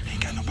second. Ain't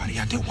got nobody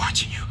out there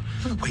watching you,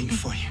 waiting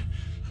for you.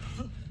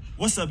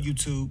 What's up,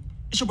 YouTube?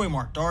 It's your boy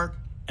Mark Dark,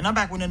 and I'm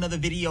back with another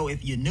video.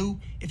 If you're new,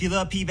 if you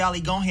love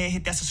P-Valley, go ahead,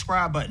 hit that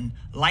subscribe button,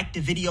 like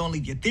the video, and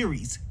leave your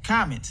theories,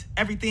 comments,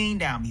 everything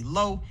down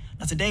below.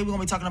 Now today we're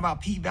gonna be talking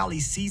about P-Valley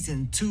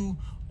Season 2.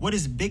 What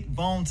is Big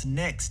Bone's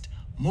next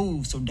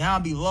move? So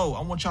down below,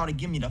 I want y'all to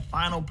give me the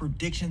final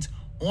predictions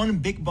on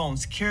Big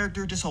Bone's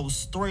character, this whole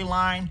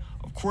storyline.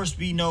 Of course,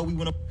 we know we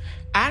want to...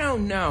 I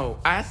don't know.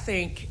 I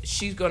think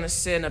she's going to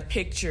send a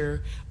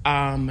picture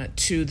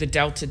to the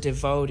Delta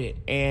Devoted,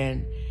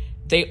 and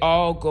they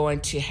all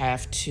going to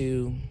have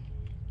to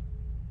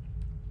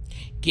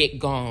get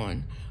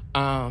gone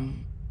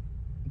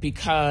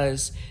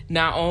because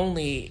not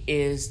only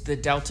is the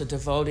Delta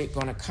Devoted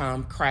going to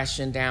come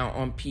crashing down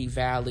on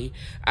P-Valley,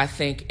 I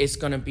think it's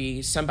going to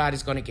be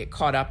somebody's going to get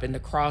caught up in the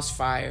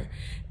crossfire,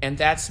 and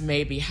that's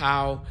maybe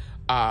how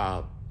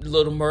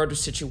Little Murder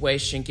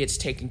situation gets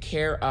taken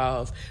care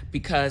of,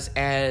 because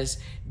as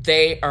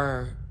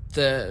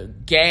the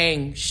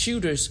gang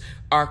shooters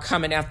are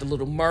coming after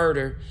Little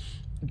Murder,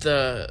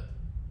 the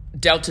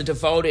Delta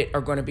Devoted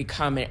are going to be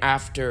coming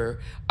after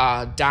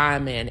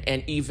Diamond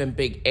and even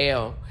Big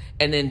L.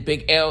 And then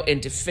Big L in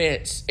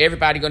defense,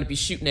 everybody going to be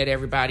shooting at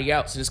everybody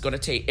else, and it's going to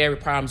take, every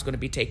problem's going to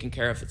be taken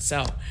care of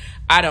itself.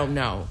 I don't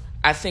know.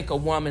 I think a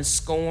woman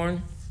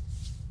scorned.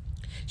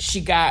 She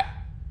got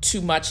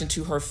too much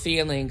into her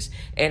feelings,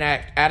 and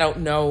I don't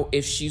know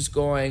if she's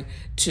going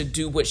to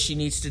do what she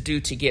needs to do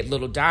to get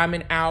Little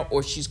Diamond out,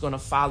 or she's going to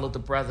follow the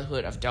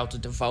Brotherhood of Delta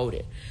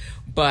Devoted.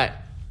 But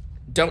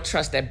don't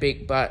trust that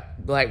big butt.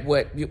 Like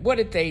what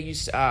did they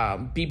use?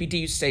 BBD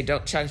used to say,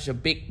 don't trust your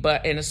big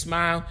butt and a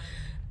smile.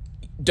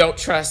 Don't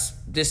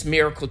trust this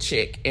miracle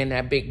chick and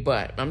that big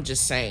butt. I'm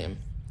just saying.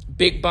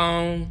 Big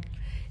Bone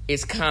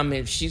is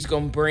coming. She's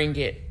going to bring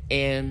it,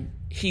 and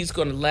he's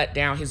going to let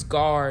down his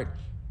guard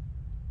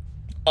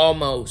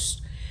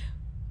almost,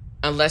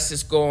 unless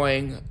it's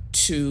going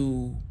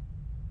to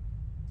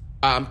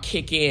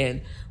kick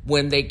in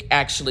when they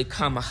actually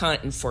come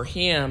hunting for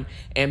him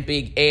and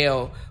Big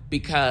L,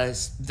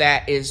 because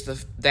that is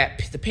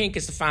the Pink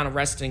is the final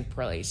resting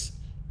place.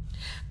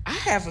 I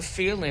have a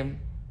feeling,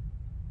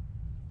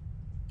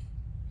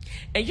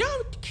 and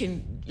y'all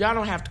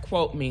don't have to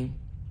quote me,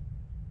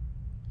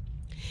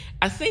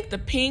 I think the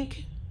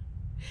Pink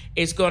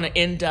is going to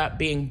end up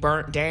being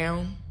burnt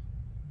down,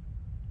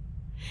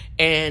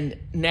 and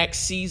next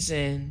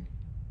season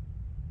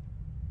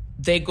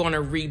they're going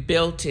to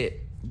rebuild it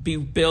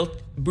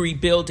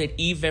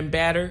even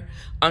better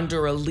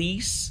under a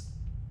lease.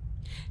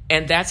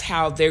 And that's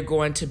how they're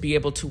going to be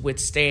able to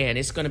withstand.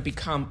 It's going to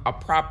become a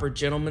proper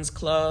gentleman's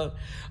club,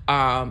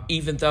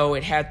 even though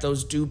it had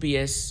those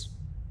dubious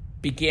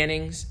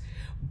beginnings.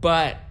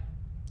 But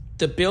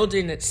the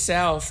building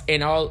itself is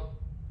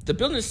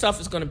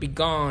going to be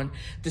gone.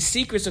 The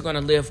secrets are going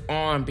to live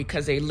on,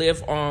 because they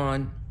live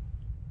on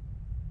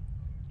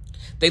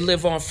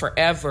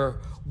forever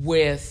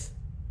with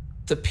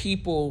the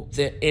people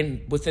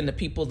within the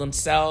people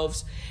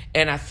themselves.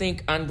 And I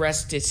think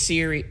unrested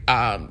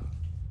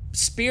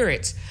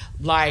spirits,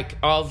 like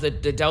all the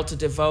Delta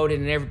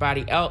Devoted and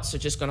everybody else, are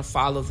just going to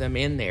follow them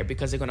in there,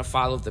 because they're going to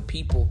follow the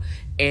people,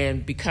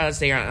 and because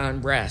they are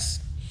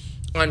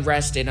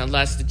unrested,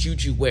 unless the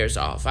juju wears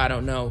off. I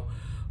don't know,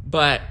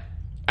 but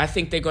I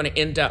think it's going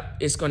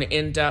to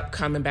end up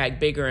coming back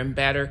bigger and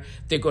better.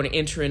 They're going to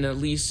enter in, at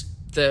least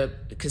the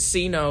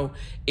casino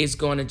is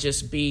going to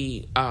just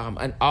be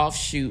an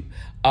offshoot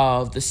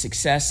of the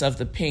success of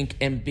the Pink,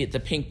 and the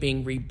Pink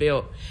being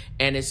rebuilt.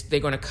 And they're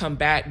going to come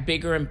back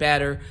bigger and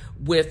better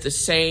with the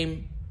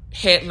same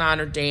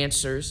headliner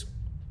dancers.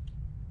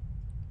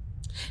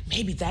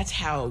 Maybe that's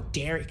how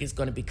Derek is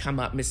going to become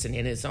up missing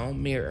in his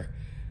own mirror.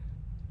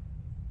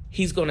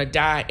 He's going to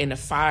die in the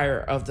fire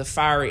of the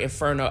fiery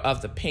inferno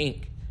of the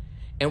Pink.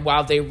 And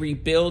while they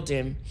rebuild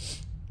him,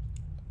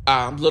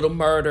 Little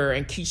Murder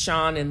and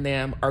Keyshawn and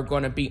them are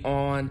going to be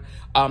on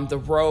the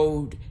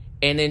road,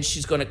 and then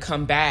she's going to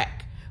come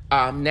back.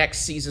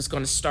 Next season's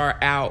going to start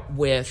out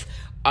with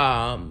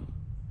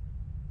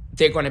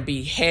they're going to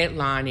be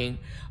headlining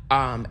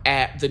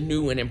at the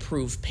new and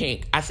improved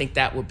Pink. I think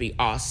that would be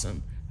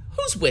awesome.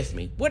 Who's with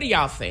me? What do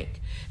y'all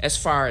think as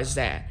far as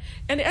that?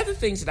 And the other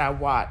things that I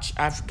watch,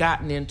 I've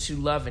gotten into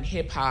Love and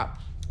Hip Hop,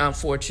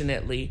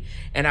 unfortunately,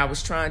 and I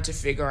was trying to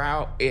figure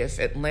out if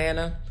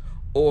Atlanta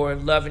or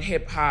Love and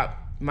Hip Hop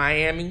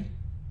Miami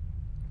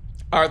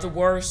are the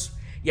worst.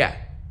 Yeah,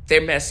 they're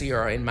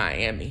messier in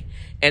Miami.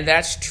 And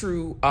that's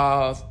true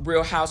of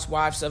Real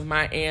Housewives of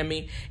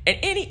Miami and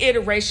any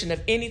iteration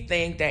of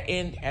anything that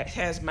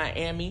has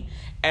Miami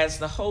as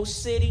the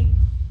host city.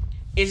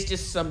 it's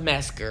just some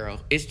mess, girl.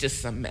 It's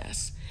just some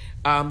mess.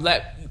 I'm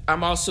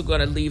also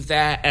going to leave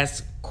that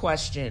as a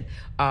question.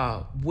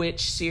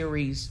 Which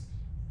series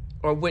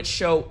or which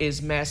show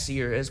is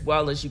messier, as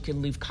well as you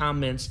can leave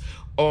comments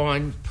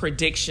on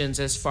predictions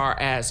as far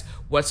as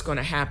what's going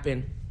to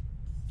happen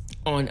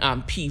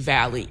on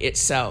P-Valley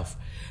itself.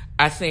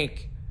 I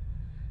think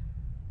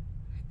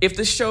if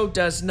the show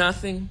does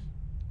nothing,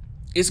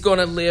 it's going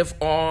to live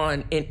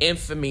on in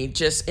infamy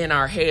just in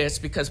our heads,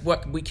 because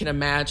what we can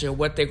imagine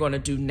what they're going to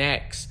do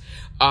next,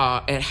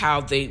 and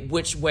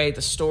which way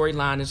the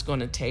storyline is going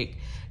to take.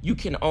 You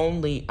can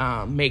only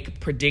make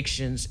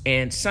predictions,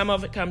 and some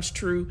of it comes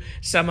true,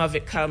 some of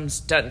it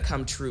doesn't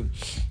come true.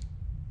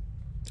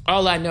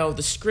 All I know,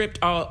 the script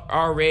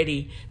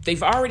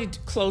they've already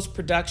closed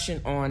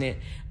production on it.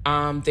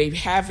 They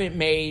haven't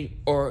made,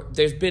 or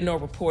there's been no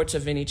reports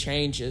of any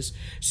changes,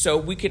 so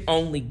we can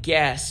only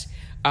guess.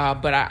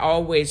 But I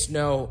always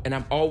know, and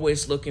I'm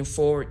always looking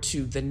forward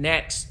to the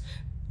next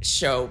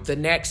show, the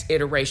next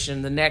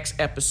iteration, the next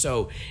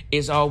episode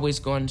is always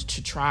going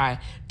to try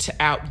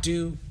to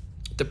outdo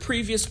the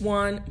previous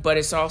one, but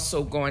it's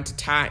also going to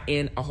tie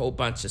in a whole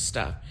bunch of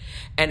stuff.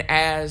 And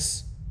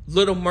as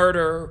Little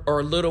Murder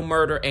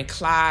and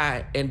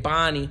Clyde and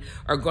Bonnie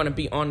are going to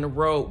be on the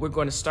road, we're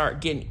going to start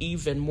getting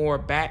even more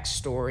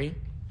backstory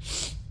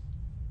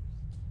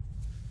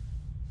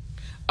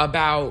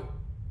about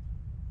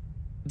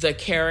the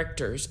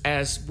characters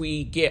as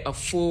we get a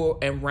full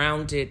and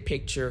rounded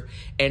picture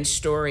and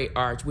story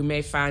arc. We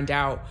may find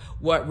out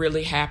what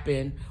really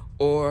happened,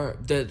 or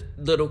the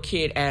little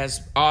kid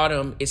as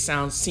Autumn,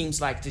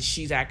 seems like that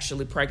she's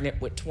actually pregnant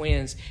with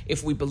twins,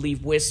 if we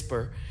believe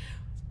Whisper.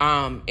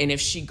 And if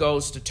she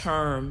goes to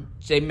term,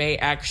 they may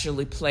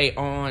actually play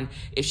on,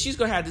 if she's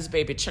going to have this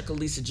baby at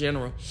Chucalissa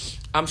General,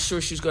 I'm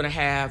sure she's going to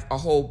have a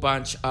whole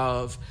bunch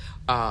of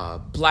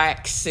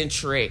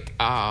Black-centric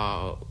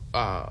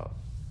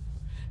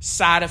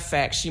side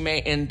effects. She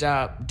may end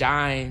up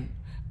dying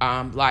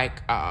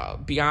like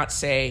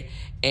Beyonce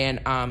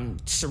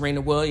and Serena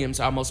Williams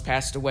almost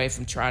passed away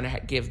from trying to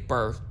give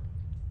birth.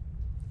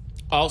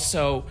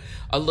 Also,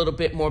 a little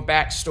bit more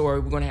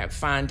backstory. We're going to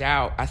find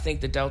out. I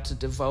think the Delta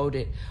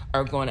Devoted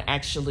are going to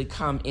actually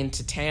come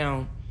into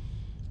town,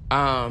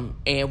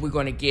 and we're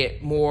going to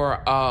get more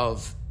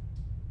of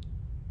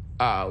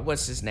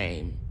what's his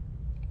name,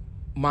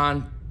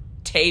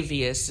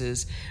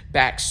 Montavious'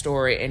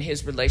 backstory and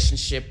his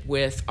relationship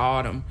with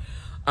Autumn.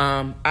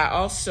 I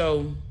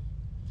also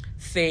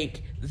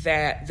think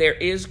that there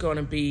is going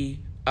to be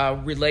a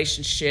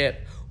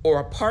relationship or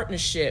a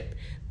partnership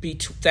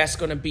that's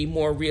going to be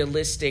more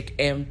realistic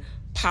and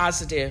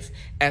positive,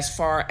 as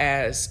far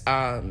as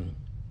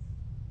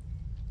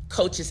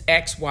Coach's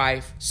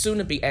ex-wife,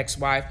 soon-to-be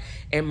ex-wife,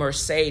 and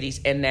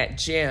Mercedes and that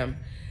gym.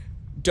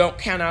 Don't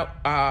count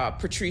out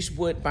Patrice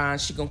Woodbine.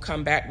 She's going to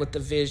come back with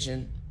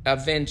a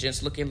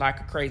vengeance, looking like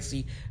a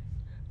crazy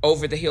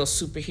over-the-hill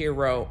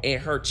superhero,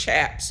 and her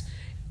chaps,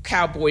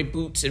 cowboy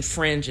boots and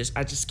fringes.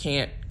 I just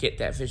can't get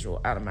that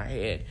visual out of my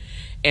head.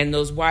 And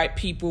those white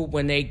people,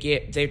 when they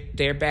get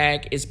their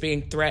bag is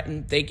being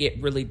threatened, they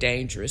get really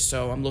dangerous.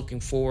 So I'm looking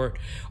forward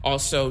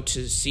also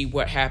to see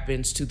what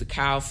happens to the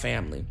Kyle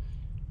family.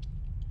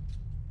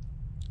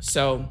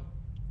 So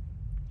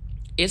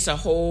it's a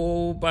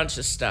whole bunch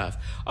of stuff.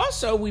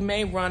 Also, we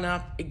may run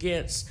up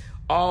against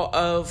all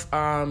of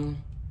the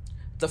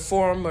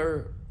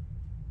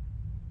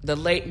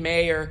late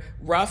Mayor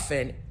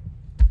Ruffin.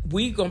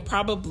 We gonna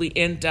probably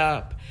end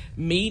up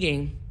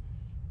meeting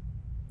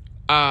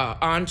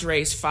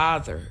Andre's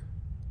father.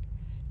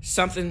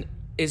 Something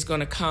is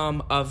going to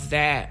come of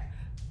that.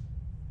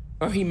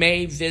 Or he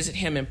may visit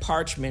him in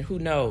Parchment. Who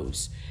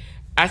knows?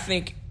 I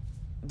think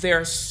there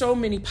are so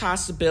many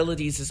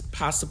possibilities as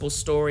possible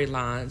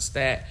storylines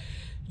that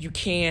you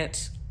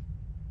can't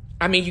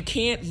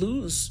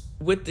lose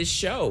with this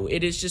show.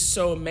 It is just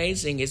so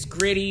amazing. It's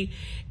gritty.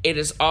 It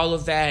is all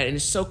of that. And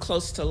it's so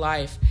close to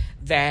life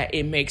that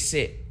it makes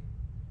it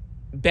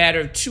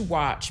better to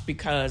watch,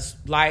 because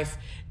life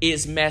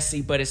is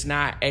messy, but it's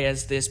not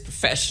as this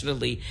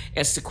professionally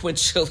and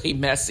sequentially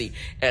messy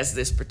as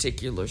this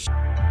particular show. I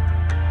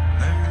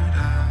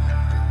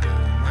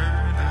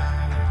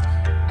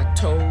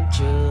told you.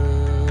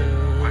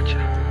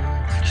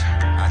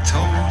 I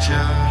told you.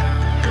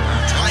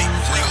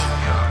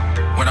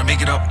 When I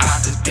make it up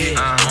out the bed,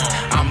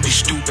 I'm be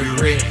stupid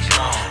rich.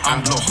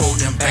 I'm blow hold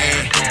them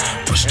bag.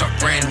 Pushed up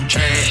brand new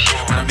jag.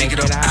 When I make it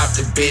up out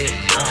the bed,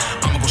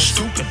 I'ma go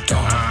stupid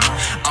dog.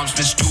 I'm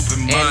spend stupid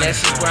money. And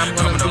this is where I'm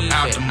gonna leave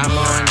it. I'm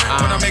on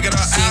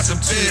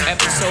season 2,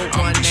 episode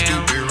 1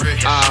 now.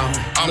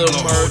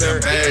 Little Murder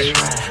is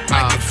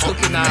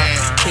cooking up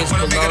his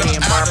bologna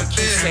and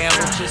barbecue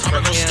sandwiches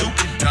for him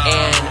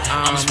and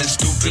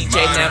DJ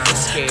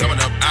Memphis here.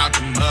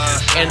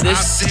 And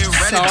this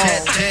song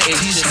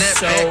is just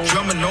so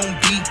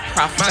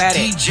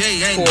prophetic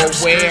for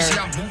where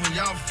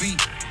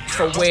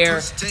for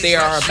where they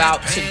are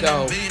about to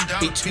go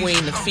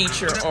between the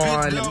feature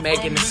on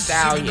Megan Thee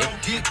Stallion,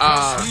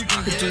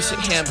 producer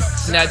him,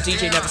 now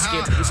DJ Never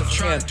Scared, producer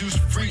for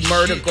him,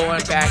 Murder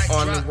going back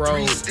on the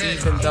road,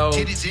 even though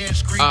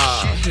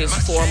his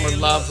former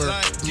lover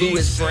blew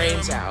his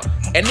brains out.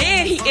 And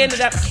then he ended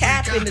up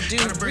capping the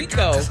dude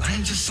Rico.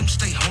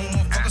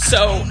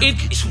 So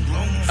it's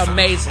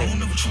amazing.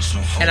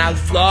 And I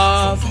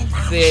love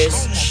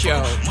this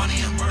show.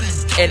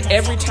 And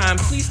every time,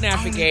 please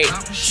navigate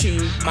to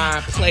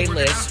my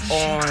playlist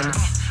on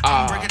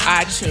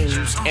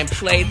iTunes and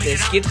play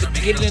this. Get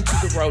it into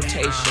the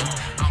rotation.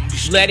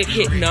 Let it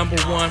hit number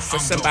one for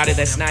somebody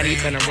that's not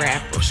even a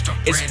rapper.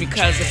 It's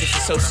because of its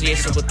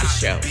association with the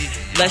show.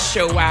 Let's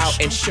show out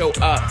and show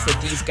up for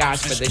these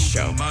guys for this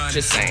show.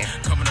 Just saying.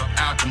 Coming up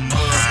out the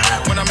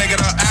mud. When I make it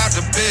up out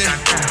the bed,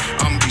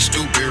 I'm be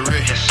stupid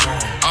rich.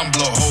 I'm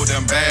blow hold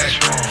them bag.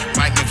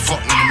 Might get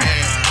fucked in the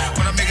man.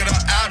 When I make it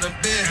up out the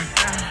bed,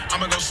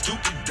 I'ma go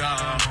stupid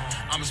dumb.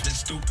 I'ma spend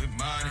stupid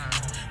money.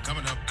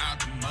 Coming up out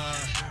the mud.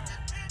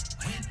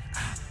 When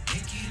I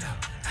make it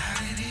up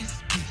out of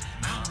this bitch,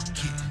 I'm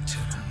getting to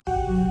the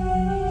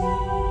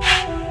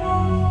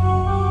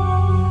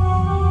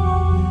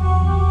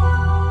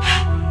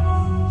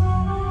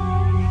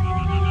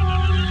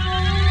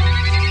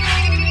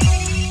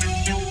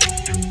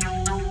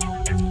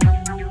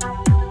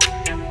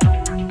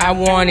I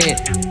wanted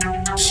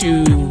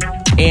to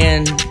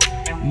end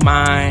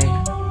my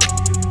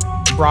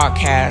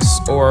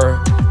broadcast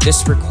or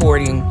this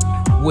recording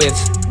with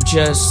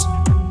just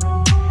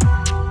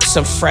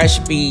some fresh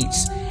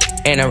beats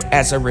and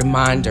as a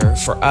reminder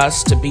for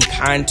us to be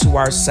kind to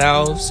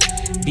ourselves,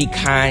 be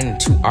kind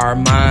to our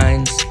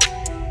minds,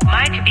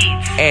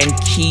 and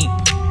keep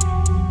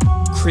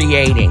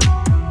creating.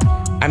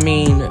 I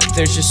mean,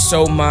 there's just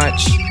so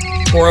much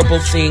horrible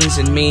things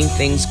and mean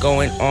things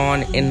going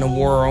on in the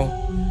world.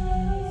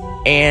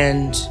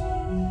 And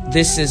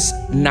this is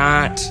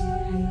not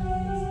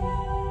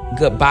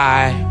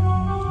goodbye.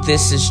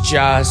 This is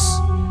just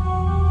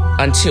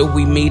until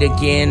we meet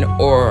again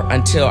or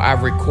until I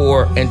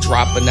record and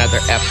drop another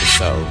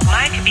episode.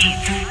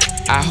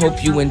 I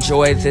hope you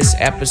enjoyed this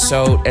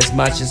episode as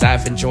much as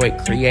I've enjoyed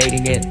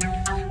creating it.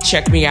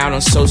 Check me out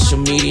on social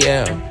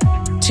media.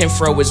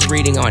 TNFro is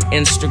reading on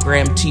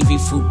Instagram, TV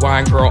Food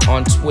Wine Girl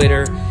on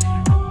Twitter,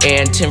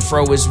 and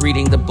TNFro is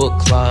reading the book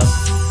club.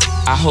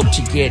 I hope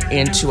to get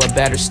into a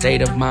better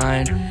state of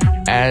mind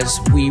as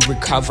we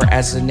recover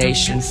as a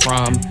nation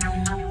from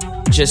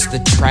just the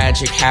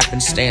tragic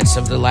happenstance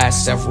of the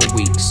last several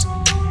weeks.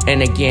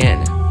 And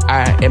again,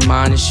 I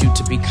admonish you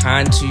to be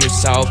kind to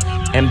yourself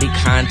and be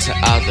kind to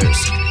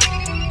others.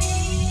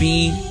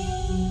 Be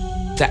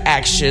the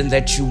action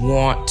that you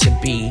want to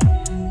be.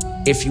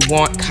 If you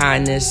want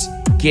kindness,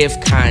 give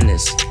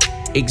kindness,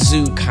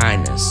 exude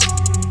kindness,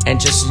 and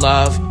just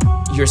love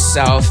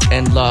yourself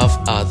and love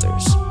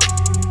others.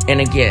 And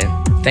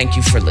again, thank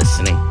you for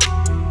listening.